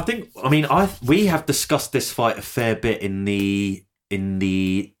 mate. So we have discussed this fight a fair bit in the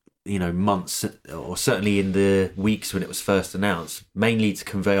months, or certainly in the weeks when it was first announced, mainly to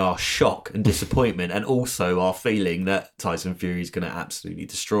convey our shock and disappointment, and also our feeling that Tyson Fury is going to absolutely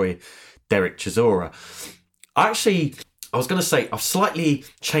destroy Derek Chisora. I was going to say, I've slightly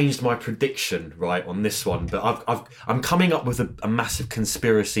changed my prediction, right, on this one, but I'm coming up with a massive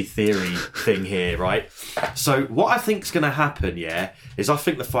conspiracy theory thing here, right? So what I think is going to happen, is I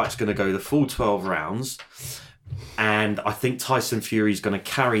think the fight's going to go the full 12 rounds, and I think Tyson Fury's going to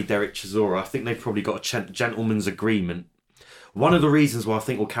carry Derek Chisora. I think they've probably got a gentleman's agreement. One of the reasons why I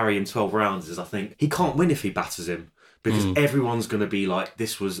think we'll carry him 12 rounds is I think he can't win if he batters him. Because everyone's going to be like,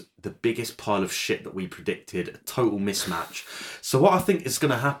 this was the biggest pile of shit that we predicted, a total mismatch. So what I think is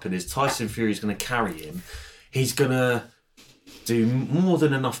going to happen is Tyson Fury's going to carry him. He's going to do more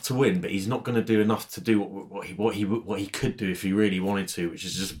than enough to win, but he's not going to do enough to do what he could do if he really wanted to, which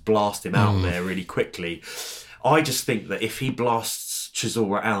is just blast him out there really quickly. I just think that if he blasts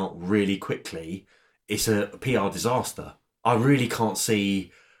Chisora out really quickly, it's a PR disaster. I really can't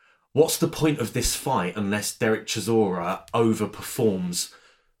see... What's the point of this fight unless Derek Chisora overperforms?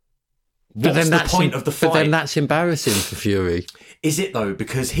 What's the point of the fight? But then that's embarrassing for Fury. Is it though?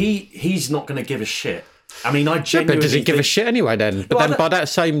 Because he's not going to give a shit. I mean, I genuinely but does he give a shit anyway then? But then by that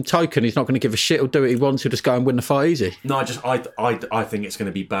same token, he's not going to give a shit. He'll do what he wants. He'll just go and win the fight easy. No, I think it's going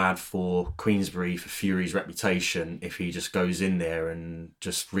to be bad for Queensberry, for Fury's reputation, if he just goes in there and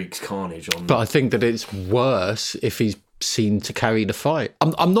just wreaks carnage on. But I think that it's worse if he's seemed to carry the fight.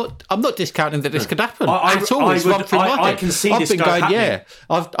 I'm not discounting that this could happen at all. I can see this happening. Yeah,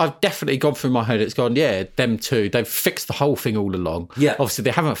 I've definitely gone through my head. It's gone, yeah, them two. They've fixed the whole thing all along. Yeah, obviously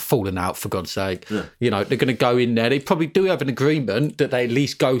they haven't fallen out, for God's sake. Yeah. You know, they're going to go in there. They probably do have an agreement that they at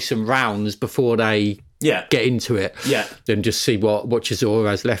least go some rounds before they get into it. Yeah, and just see what Chisora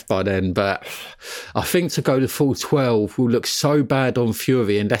has left by then. But I think to go to full 12 will look so bad on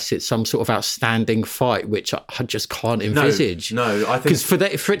Fury unless it's some sort of outstanding fight, which I just can't envisage. No, I think because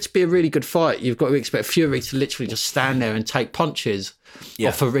for it to be a really good fight, you've got to expect Fury to literally just stand there and take punches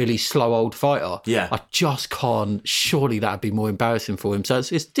off a really slow old fighter. Yeah, I just can't. Surely that'd be more embarrassing for him. So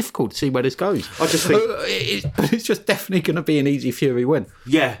it's difficult to see where this goes. I just think it's just definitely going to be an easy Fury win.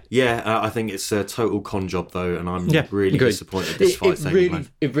 Yeah. I think it's a total con job though, and I'm really disappointed this fight's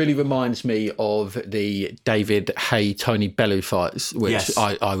it really reminds me of the David Hay Tony Bellew fights, which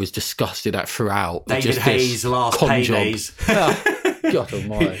I was disgusted at throughout. David Hay's last paydays. God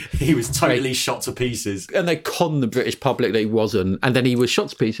almighty. He was totally shot to pieces. And they conned the British public that he wasn't. And then he was shot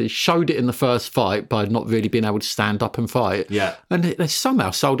to pieces, showed it in the first fight by not really being able to stand up and fight. Yeah. And they somehow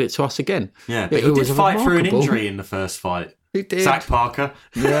sold it to us again. Yeah, but he did fight through an injury in the first fight. He did. Zach Parker.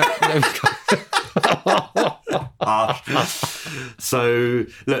 Yeah, there we go. So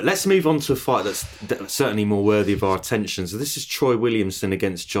look, let's move on to a fight that's certainly more worthy of our attention. So this is Troy Williamson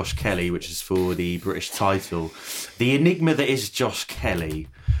against Josh Kelly, which is for the British title. The enigma that is Josh Kelly.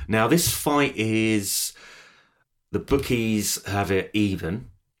 Now this fight is, the bookies have it even,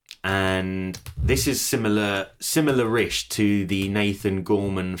 and this is similar-ish to the Nathan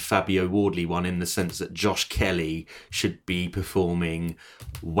Gorman Fabio Wardley one, in the sense that Josh Kelly should be performing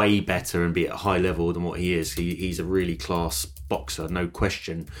way better and be at a high level than what he is. He's a really class boxer, no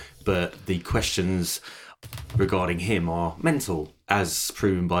question, but the questions regarding him are mental, as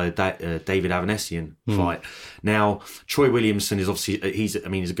proven by the David Avanesian fight. Now, Troy Williamson is obviously he's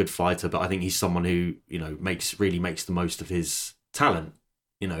a good fighter, but I think he's someone who really makes the most of his talent.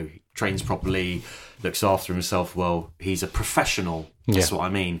 He trains properly, looks after himself well. He's a professional. That's what I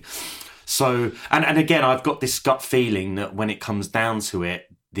mean. So, and again, I've got this gut feeling that when it comes down to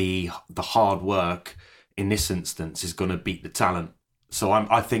it, the hard work in this instance is going to beat the talent. So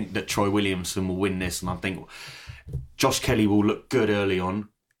I think that Troy Williamson will win this, and I think Josh Kelly will look good early on.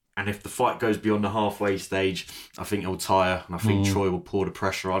 And if the fight goes beyond the halfway stage, I think he'll tire, and I think Troy will pour the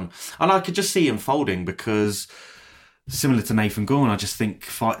pressure on. And I could just see him folding, because similar to Nathan Gorman, I just think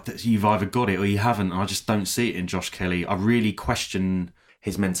that you've either got it or you haven't. And I just don't see it in Josh Kelly. I really question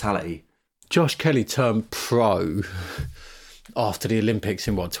his mentality. Josh Kelly turned pro after the Olympics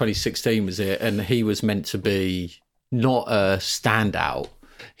in 2016 was it? And he was meant to be not a standout.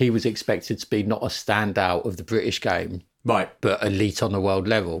 He was expected to be not a standout of the British game, right, but elite on the world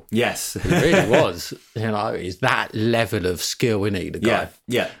level. Yes, he really was. He's that level of skill, isn't he? The guy,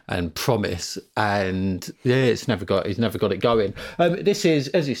 and promise, and he's never got it going. This is,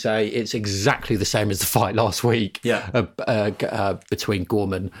 as you say, it's exactly the same as the fight last week. Between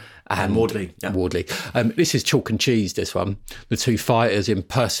Gorman and Wardley. Wardley. This is chalk and cheese. This one, the two fighters in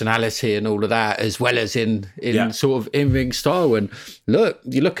personality and all of that, as well as in sort of in-ring style. And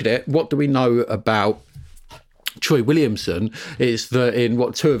you look at it. What do we know about Troy Williamson? Is that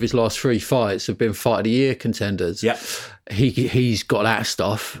in two of his last three fights have been Fight of the Year contenders. Yeah, he's got that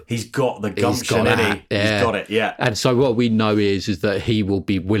stuff. He's got the gumption, He's got it. Yeah, and so what we know is that he will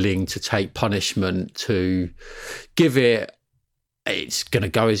be willing to take punishment to give it. It's going to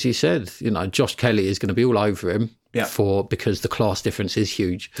go as you said. Josh Kelly is going to be all over him. Yeah. Because the class difference is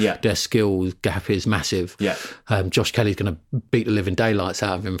huge. Yeah. Their skill gap is massive. Yeah. Josh Kelly's going to beat the living daylights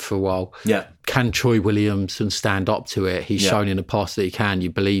out of him for a while. Yeah. Can Troy Williamson stand up to it? He's shown in the past that he can. You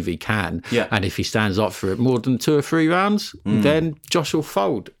believe he can. Yeah. And if he stands up for it more than 2 or 3 rounds, then Josh will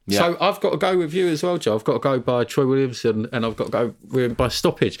fold. Yeah. So I've got to go with you as well, Joe. I've got to go by Troy Williamson, and I've got to go with him by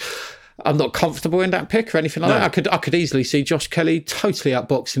stoppage. I'm not comfortable in that pick or anything like that. I could easily see Josh Kelly totally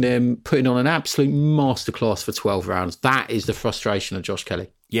outboxing him, putting on an absolute masterclass for 12 rounds. That is the frustration of Josh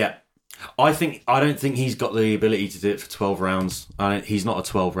Kelly. Yeah. I don't think he's got the ability to do it for 12 rounds. He's not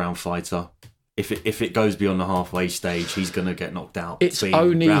a 12-round fighter. If it goes beyond the halfway stage, he's going to get knocked out. It's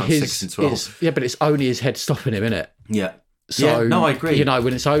only rounds his 6 and 12. But it's only his head stopping him, isn't it? Yeah. So, no, I agree.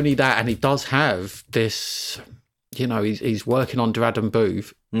 When it's only that, and he does have this, he's working on Adam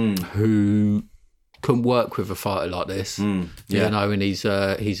Booth, who can work with a fighter like this, and he's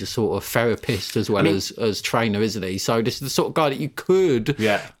a sort of therapist as well as trainer, isn't he? So this is the sort of guy that you could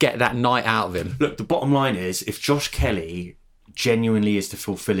get that night out of him. Look, the bottom line is, if Josh Kelly genuinely is to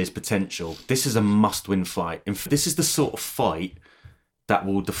fulfill his potential, this is a must-win fight. And this is the sort of fight that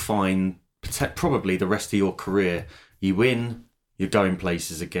will define probably the rest of your career. You win, you're going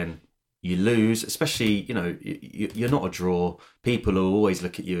places again. You lose, especially, you're not a draw. People will always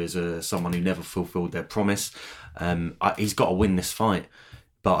look at you as someone who never fulfilled their promise. He's got to win this fight,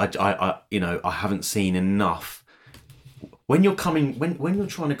 but I haven't seen enough. When you're when you're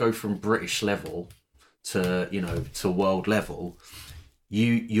trying to go from British level to world level,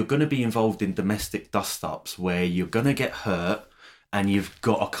 you're going to be involved in domestic dust-ups where you're going to get hurt, and you've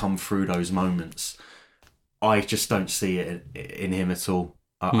got to come through those moments. I just don't see it in him at all.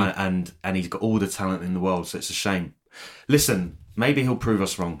 And he's got all the talent in the world, so it's a shame. Listen, maybe he'll prove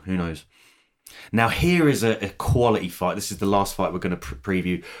us wrong. Who knows? Now, here is a quality fight. This is the last fight we're going to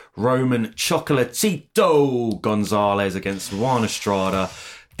preview. Roman Chocolatito Gonzalez against Juan Estrada.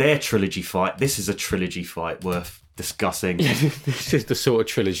 Their trilogy fight. This is a trilogy fight worth discussing. This is the sort of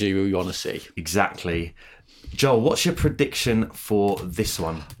trilogy we want to see. Exactly. Joel, what's your prediction for this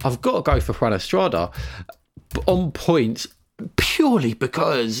one? I've got to go for Juan Estrada on point, purely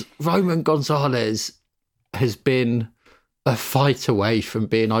because Roman Gonzalez has been a fight away from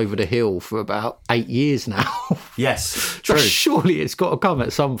being over the hill for about 8 years now. Yes, true. Surely it's got to come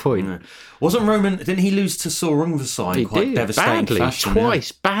at some point. Yeah. Wasn't Roman, didn't he lose to Sorungvasai in quite devastating badly, fashion?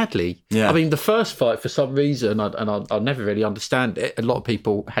 Twice, badly. Yeah. I mean, the first fight, for some reason, I'll never really understand it, a lot of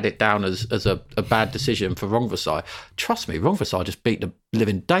people had it down as a bad decision for Rungvisai. Trust me, Rungvisai just beat the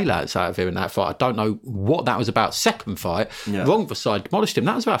living daylights out of him in that fight. I don't know what that was about. Second fight, Rungvisai demolished him.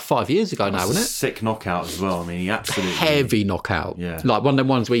 That was about 5 years ago now, wasn't it? Sick knockout as well. I mean, he absolutely... Heavy knockout. Yeah. Like one of them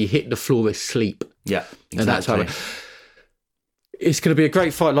ones where you hit the floor asleep. Yeah, exactly. And that's how it's going to be a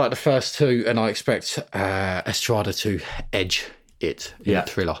great fight like the first two, and I expect Estrada to edge it in a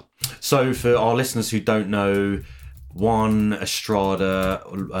thriller. So for our listeners who don't know, Juan Estrada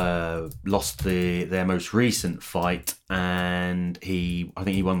lost their most recent fight, and I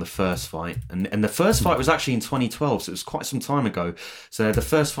think he won the first fight. And the first fight was actually in 2012, so it was quite some time ago. So they had the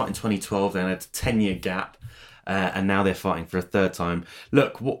first fight in 2012, then had a 10-year gap. And now they're fighting for a third time.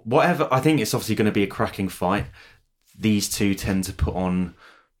 Look, whatever. I think it's obviously going to be a cracking fight. These two tend to put on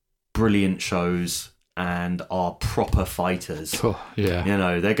brilliant shows and are proper fighters. Oh,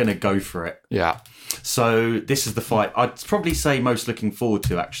 yeah. They're going to go for it. Yeah. So this is the fight I'd probably say most looking forward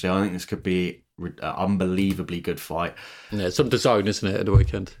to, actually. I think this could be an unbelievably good fight. Yeah, it's on the zone, isn't it, at the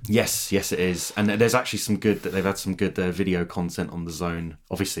weekend? Yes, it is. And there's actually they've had some good video content on the zone.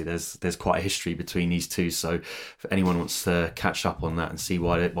 Obviously, there's quite a history between these two. So if anyone wants to catch up on that and see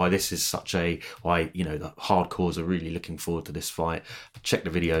why this is the hardcores are really looking forward to this fight, check the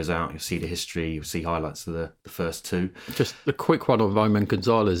videos out. You'll see the history. You'll see highlights of the first two. Just a quick one on Roman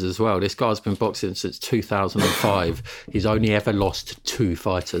Gonzalez as well. This guy's been boxing since 2005. He's only ever lost 2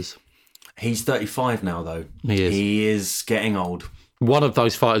 fighters. He's 35 now, though. He is getting old. One of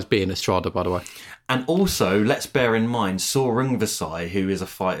those fighters being Estrada, by the way. And also, let's bear in mind, Sorungvasai, who is a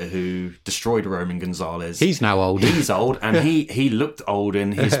fighter who destroyed Roman Gonzalez. He's now old. He's old, and he looked old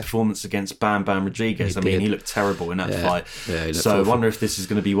in his performance against Bam Bam Rodriguez. He looked terrible in that fight. Yeah, so I wonder if this is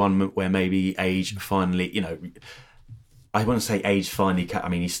going to be one where maybe age finally, I wouldn't say age finally,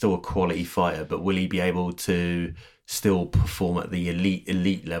 he's still a quality fighter, but will he be able to still perform at the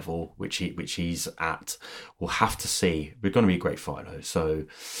elite level, which he's at? We'll have to see. It's going to be a great fight, though. So,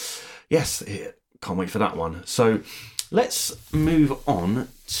 yes, can't wait for that one. So, let's move on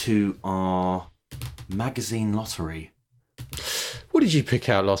to our magazine lottery. What did you pick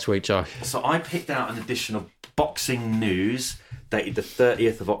out last week, Joe? So, I picked out an edition of Boxing News dated the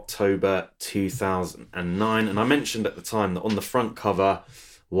 30th of October 2009, and I mentioned at the time that on the front cover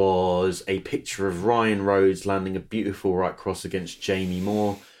was a picture of Ryan Rhodes landing a beautiful right cross against Jamie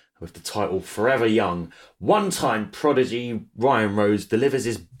Moore with the title Forever Young. One-time prodigy Ryan Rhodes delivers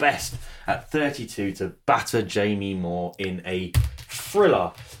his best at 32 to batter Jamie Moore in a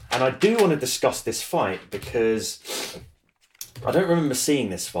thriller. And I do want to discuss this fight because I don't remember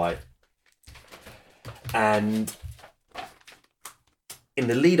seeing this fight. And in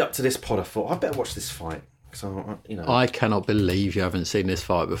the lead up to this pod, I thought, I better watch this fight. So, I cannot believe you haven't seen this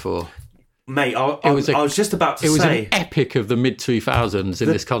fight before. Mate, I was just about to say... It was an epic of the mid-2000s in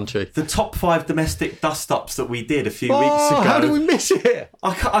this country. The top 5 domestic dust-ups that we did a few weeks ago. How did we miss it?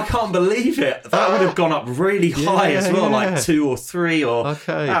 I can't believe it. That would have gone up really high as well, like 2 or 3.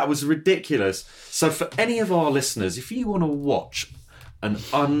 That was ridiculous. So for any of our listeners, if you want to watch an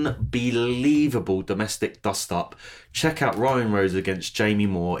unbelievable domestic dust-up, check out Ryan Rhodes against Jamie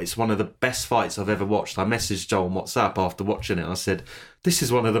Moore. It's one of the best fights I've ever watched. I messaged Joel on WhatsApp after watching it and I said, this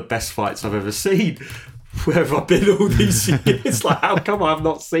is one of the best fights I've ever seen. Where have I been all these years? How come I've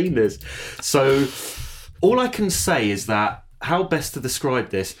not seen this? So all I can say is that, how best to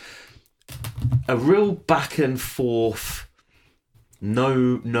describe this, a real back and forth,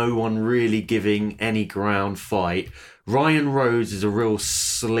 no one really giving any ground fight. Ryan Rhodes is a real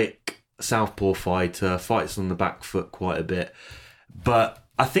slick southpaw fighter, fights on the back foot quite a bit. But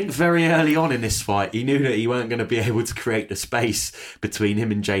I think very early on in this fight, he knew that he weren't going to be able to create the space between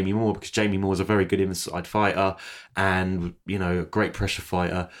him and Jamie Moore, because Jamie Moore's a very good inside fighter and, a great pressure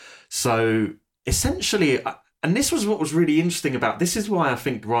fighter. So essentially, and this was what was really interesting about, this is why I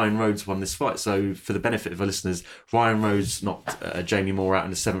think Ryan Rhodes won this fight. So for the benefit of our listeners, Ryan Rhodes knocked Jamie Moore out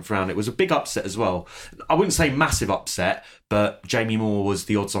in the 7th round. It was a big upset as well. I wouldn't say massive upset, but Jamie Moore was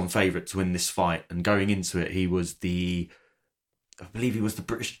the odds-on favourite to win this fight. And going into it, I believe he was the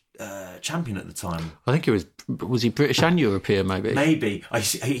British champion at the time. I think was he British and European, maybe? Maybe.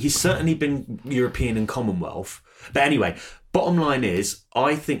 He's certainly been European and Commonwealth. But anyway, bottom line is,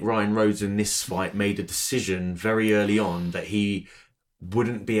 I think Ryan Rhodes in this fight made a decision very early on that he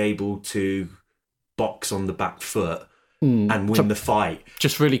wouldn't be able to box on the back foot and win the fight.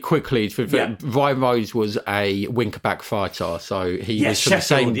 Just really quickly, Ryan Rhodes was a Winkerback fighter, so he was from the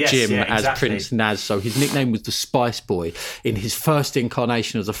same gym as Prince Naz, so his nickname was the Spice Boy. In his first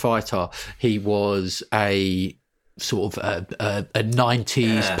incarnation as a fighter, he was a sort of a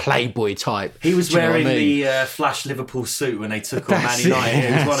 90s playboy type. He was wearing the Flash Liverpool suit when they took on Man United.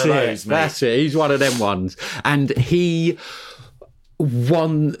 He was one of those, mate. That's it. He's one of them ones. And he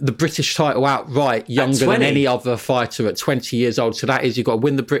won the British title outright, younger than any other fighter, at 20 years old. So that is, you've got to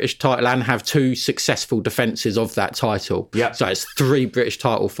win the British title and have 2 successful defences of that title. Yep. So it's 3 British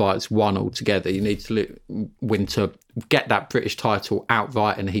title fights, 1 altogether. You need to win to get that British title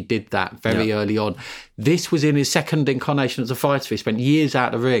outright, and he did that very early on. This was in his second incarnation as a fighter. He spent years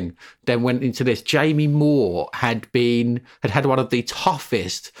out of the ring, then went into this. Jamie Moore had had one of the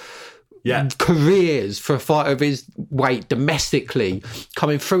toughest careers for a fighter of his weight domestically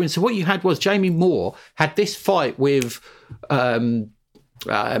coming through. And so what you had was Jamie Moore had this fight with Matthew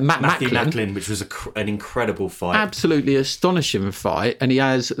Macklin, which was an incredible fight. Absolutely astonishing fight. And he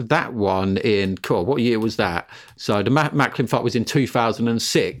has that one in, what year was that? So the Macklin fight was in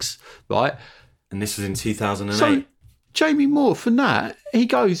 2006, right? And this was in 2008. So Jamie Moore, for that, he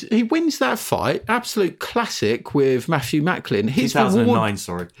wins that fight, absolute classic with Matthew Macklin.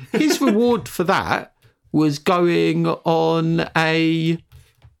 2009, His reward for that was going on a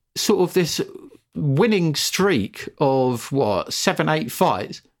sort of this winning streak of 7, 8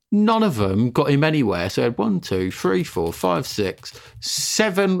 fights. None of them got him anywhere. So he had 1, 2, 3, 4, 5, 6,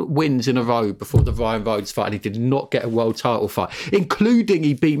 7 wins in a row before the Ryan Rhodes fight, and he did not get a world title fight, including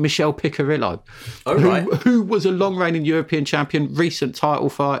he beat Michel Picarillo, who was a long-reigning European champion, recent title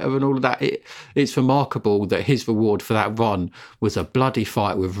fighter and all of that. It's remarkable that his reward for that run was a bloody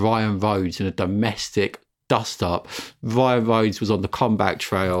fight with Ryan Rhodes in a domestic dust-up. Ryan Rhodes was on the comeback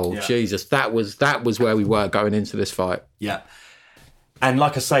trail. Yeah. Jesus, that was where we were going into this fight. Yeah. And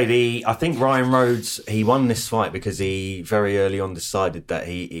like I say, I think Ryan Rhodes, he won this fight because he very early on decided that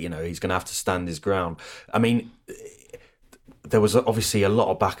he's going to have to stand his ground. I mean, there was obviously a lot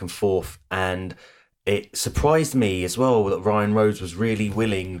of back and forth, and it surprised me as well that Ryan Rhodes was really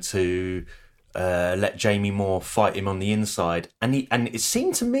willing to let Jamie Moore fight him on the inside. And it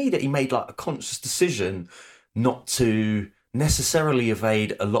seemed to me that he made like a conscious decision not to necessarily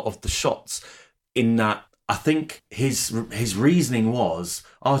evade a lot of the shots, in that I think his reasoning was,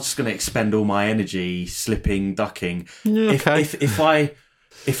 I was just going to expend all my energy slipping, ducking. Okay.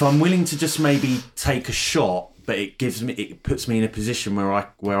 If I'm willing to just maybe take a shot, but it puts me in a position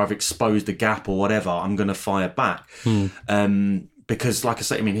where I've exposed a gap or whatever, I'm going to fire back. Because, like I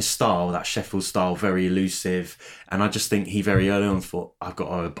say, I mean, his style, that Sheffield style, very elusive, and I just think he very early on thought, I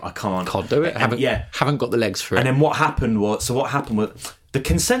can't do it. Haven't got the legs for it. And then what happened was the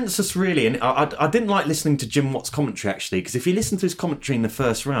consensus really, and I didn't like listening to Jim Watt's commentary actually, because if you listen to his commentary in the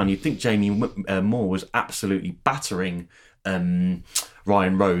first round, you'd think Jamie Moore was absolutely battering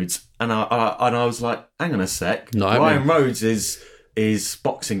Ryan Rhodes, and I was like, hang on a sec, Ryan Rhodes is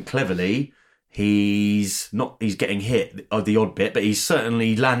boxing cleverly. He's getting hit the odd bit, but he's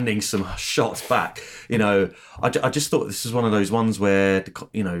certainly landing some shots back. I just thought this was one of those ones where,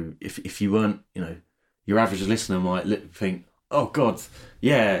 if you weren't, your average listener might think, oh God,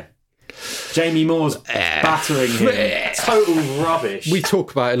 yeah, Jamie Moore's battering him. Total rubbish. We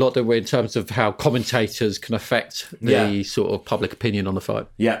talk about it a lot, don't we, in terms of how commentators can affect the sort of public opinion on the fight.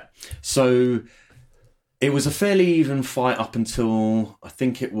 Yeah. So it was a fairly even fight up until I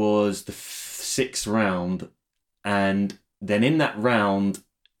think it was the 6th round, and then in that round,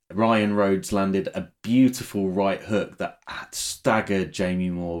 Ryan Rhodes landed a beautiful right hook that staggered Jamie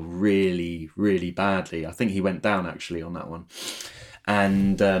Moore really, really badly. I think he went down actually on that one.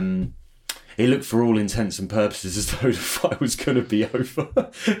 And It looked for all intents and purposes as though the fight was going to be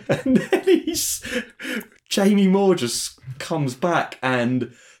over. And then Jamie Moore just comes back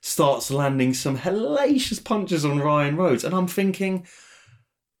and starts landing some hellacious punches on Ryan Rhodes. And I'm thinking,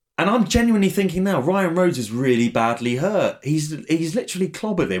 and I'm genuinely thinking now, Ryan Rhodes is really badly hurt. He's literally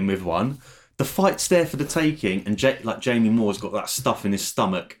clobbered him with one. The fight's there for the taking, and Jamie Moore's got that stuff in his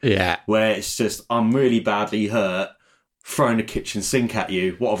stomach. Yeah. Where it's just, I'm really badly hurt. Throwing a kitchen sink at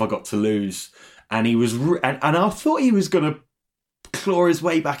you. What have I got to lose? And he was, and I thought he was going to claw his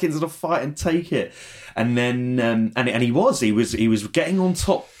way back into the fight and take it. And then, and he was getting on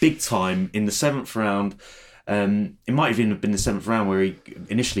top big time in the 7th round. It might have even been the 7th round where he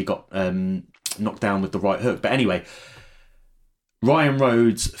initially got knocked down with the right hook. But anyway, Ryan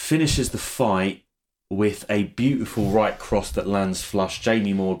Rhodes finishes the fight with a beautiful right cross that lands flush.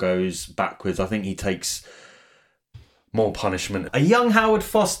 Jamie Moore goes backwards. I think he takes more punishment. A young Howard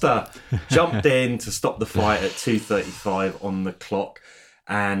Foster jumped in to stop the fight at 2:35 on the clock,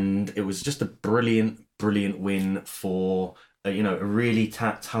 and it was just a brilliant win for a really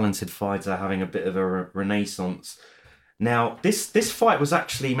talented fighter having a bit of a renaissance. Now, this fight was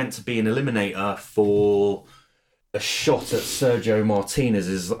actually meant to be an eliminator for a shot at Sergio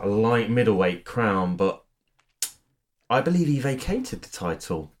Martinez's light middleweight crown, but I believe he vacated the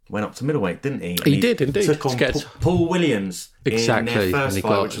title. Went up to middleweight, didn't he? He did, indeed. Took on Paul Williams in their first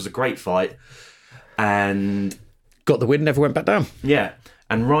fight, which was a great fight. And got the win, never went back down. Yeah.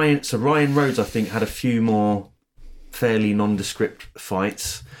 And Ryan Rhodes, I think, had a few more fairly nondescript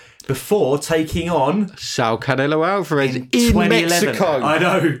fights before taking on Saul Canelo Alvarez in Mexico. I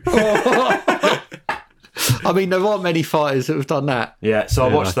know. I mean, there aren't many fighters that have done that. Yeah, so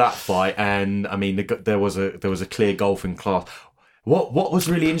I watched that fight, and I mean, there was a clear golfing class. What was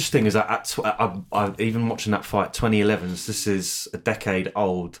really interesting is that I even watching that fight, 2011, this is a decade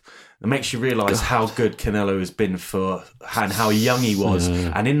old. It makes you realise how good Canelo has been and how young he was.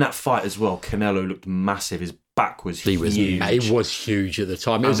 And in that fight as well, Canelo looked massive. His back was huge. It was huge at the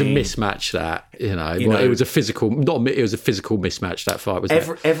time. It was a mismatch. It was a physical mismatch. That fight was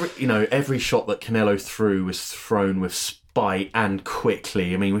every shot that Canelo threw was thrown with spite and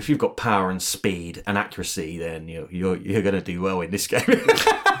quickly. I mean, if you've got power and speed and accuracy, then you're going to do well in this game.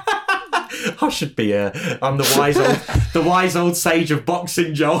 I should be I'm the wise old sage of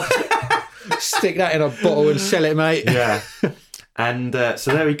boxing, Joel. Stick that in a bottle and sell it, mate. Yeah. And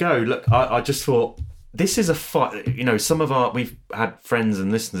so there we go. Look, I just thought this is a fight. We've had friends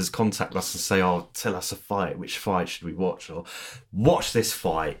and listeners contact us and say, "Oh, tell us a fight. Which fight should we watch?" Or watch this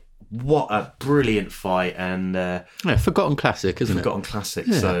fight. What a brilliant fight, and forgotten classic, isn't it? Forgotten classic.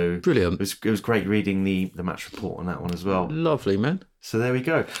 Yeah, so brilliant. It was great reading the match report on that one as well. Lovely, man. So there we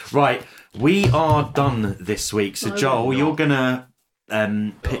go. Right, we are done this week. So Joel, you're gonna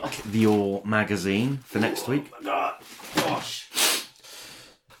pick your magazine for next week. Oh my God, gosh.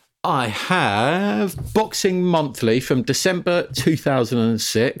 I have Boxing Monthly from December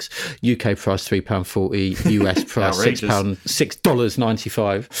 2006. UK price £3.40, US price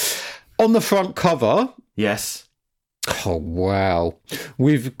 $6.95. On the front cover, yes. Oh wow,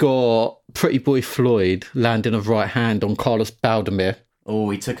 we've got Pretty Boy Floyd landing a right hand on Carlos Baldemir.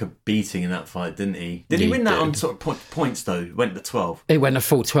 Oh, he took a beating in that fight, didn't he? Did he win that on sort of points, though? He went to 12. It went a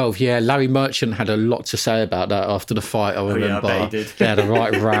full 12, yeah. Larry Merchant had a lot to say about that after the fight, I remember. I bet he did. They had a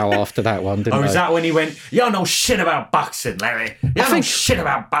right row after that one, didn't they? Is that when he went, you don't know shit about boxing, Larry. You don't know shit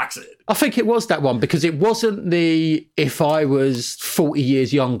about boxing. I think it was that one, because it wasn't the if I was 40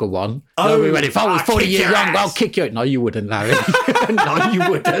 years younger one. Oh, no, we went, if I was 40 years younger, I'll kick you. No, you wouldn't, Larry. No, you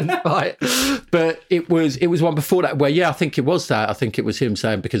wouldn't. Right. But it was one before that where, I think it was that. I think it was him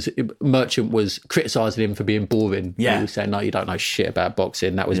saying, because Merchant was criticising him for being boring. Yeah. He was saying, no, you don't know shit about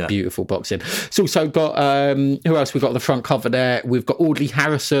boxing. That was beautiful boxing. It's also got, who else we've got on the front cover there? We've got Audley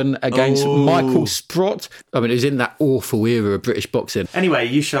Harrison against Michael Sprott. I mean, it was in that awful era of British boxing. Anyway,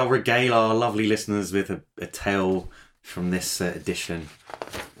 you shall regale our lovely listeners with a tale from this edition.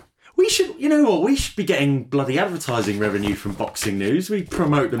 We should, we should be getting bloody advertising revenue from Boxing News. We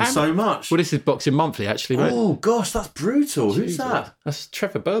promote them so much. Well, this is Boxing Monthly, actually, mate. Oh, gosh, that's brutal. Jesus. Who's that? That's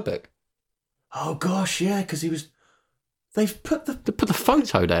Trevor Burbick. Oh, gosh, yeah, because he was... They've put the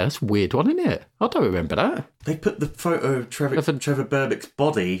photo there. That's a weird one, isn't it? I don't remember that. They put the photo of Trevor Burbick's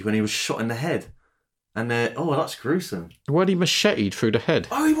body when he was shot in the head. And that's gruesome. When he macheted through the head.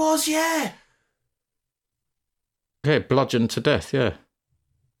 Oh, he was, yeah. Yeah, bludgeoned to death, yeah.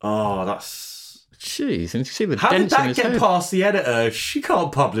 Oh, that's Jeez, and you see the How did dents in that his get head. past the editor? She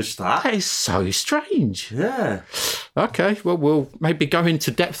can't publish that. That is so strange. Yeah. Okay, well, we'll maybe go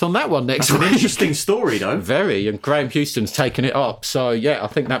into depth on that one next It's an week. interesting story, though. Very, and Graham Houston's taken it up. So, yeah, I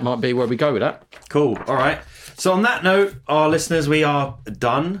think that might be where we go with that. Cool. All right. So on that note, our listeners, we are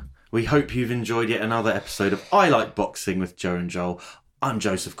done. We hope you've enjoyed yet another episode of I Like Boxing with Joe and Joel. I'm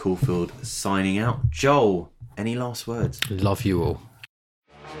Joseph Caulfield, signing out. Joel, any last words? Love you all.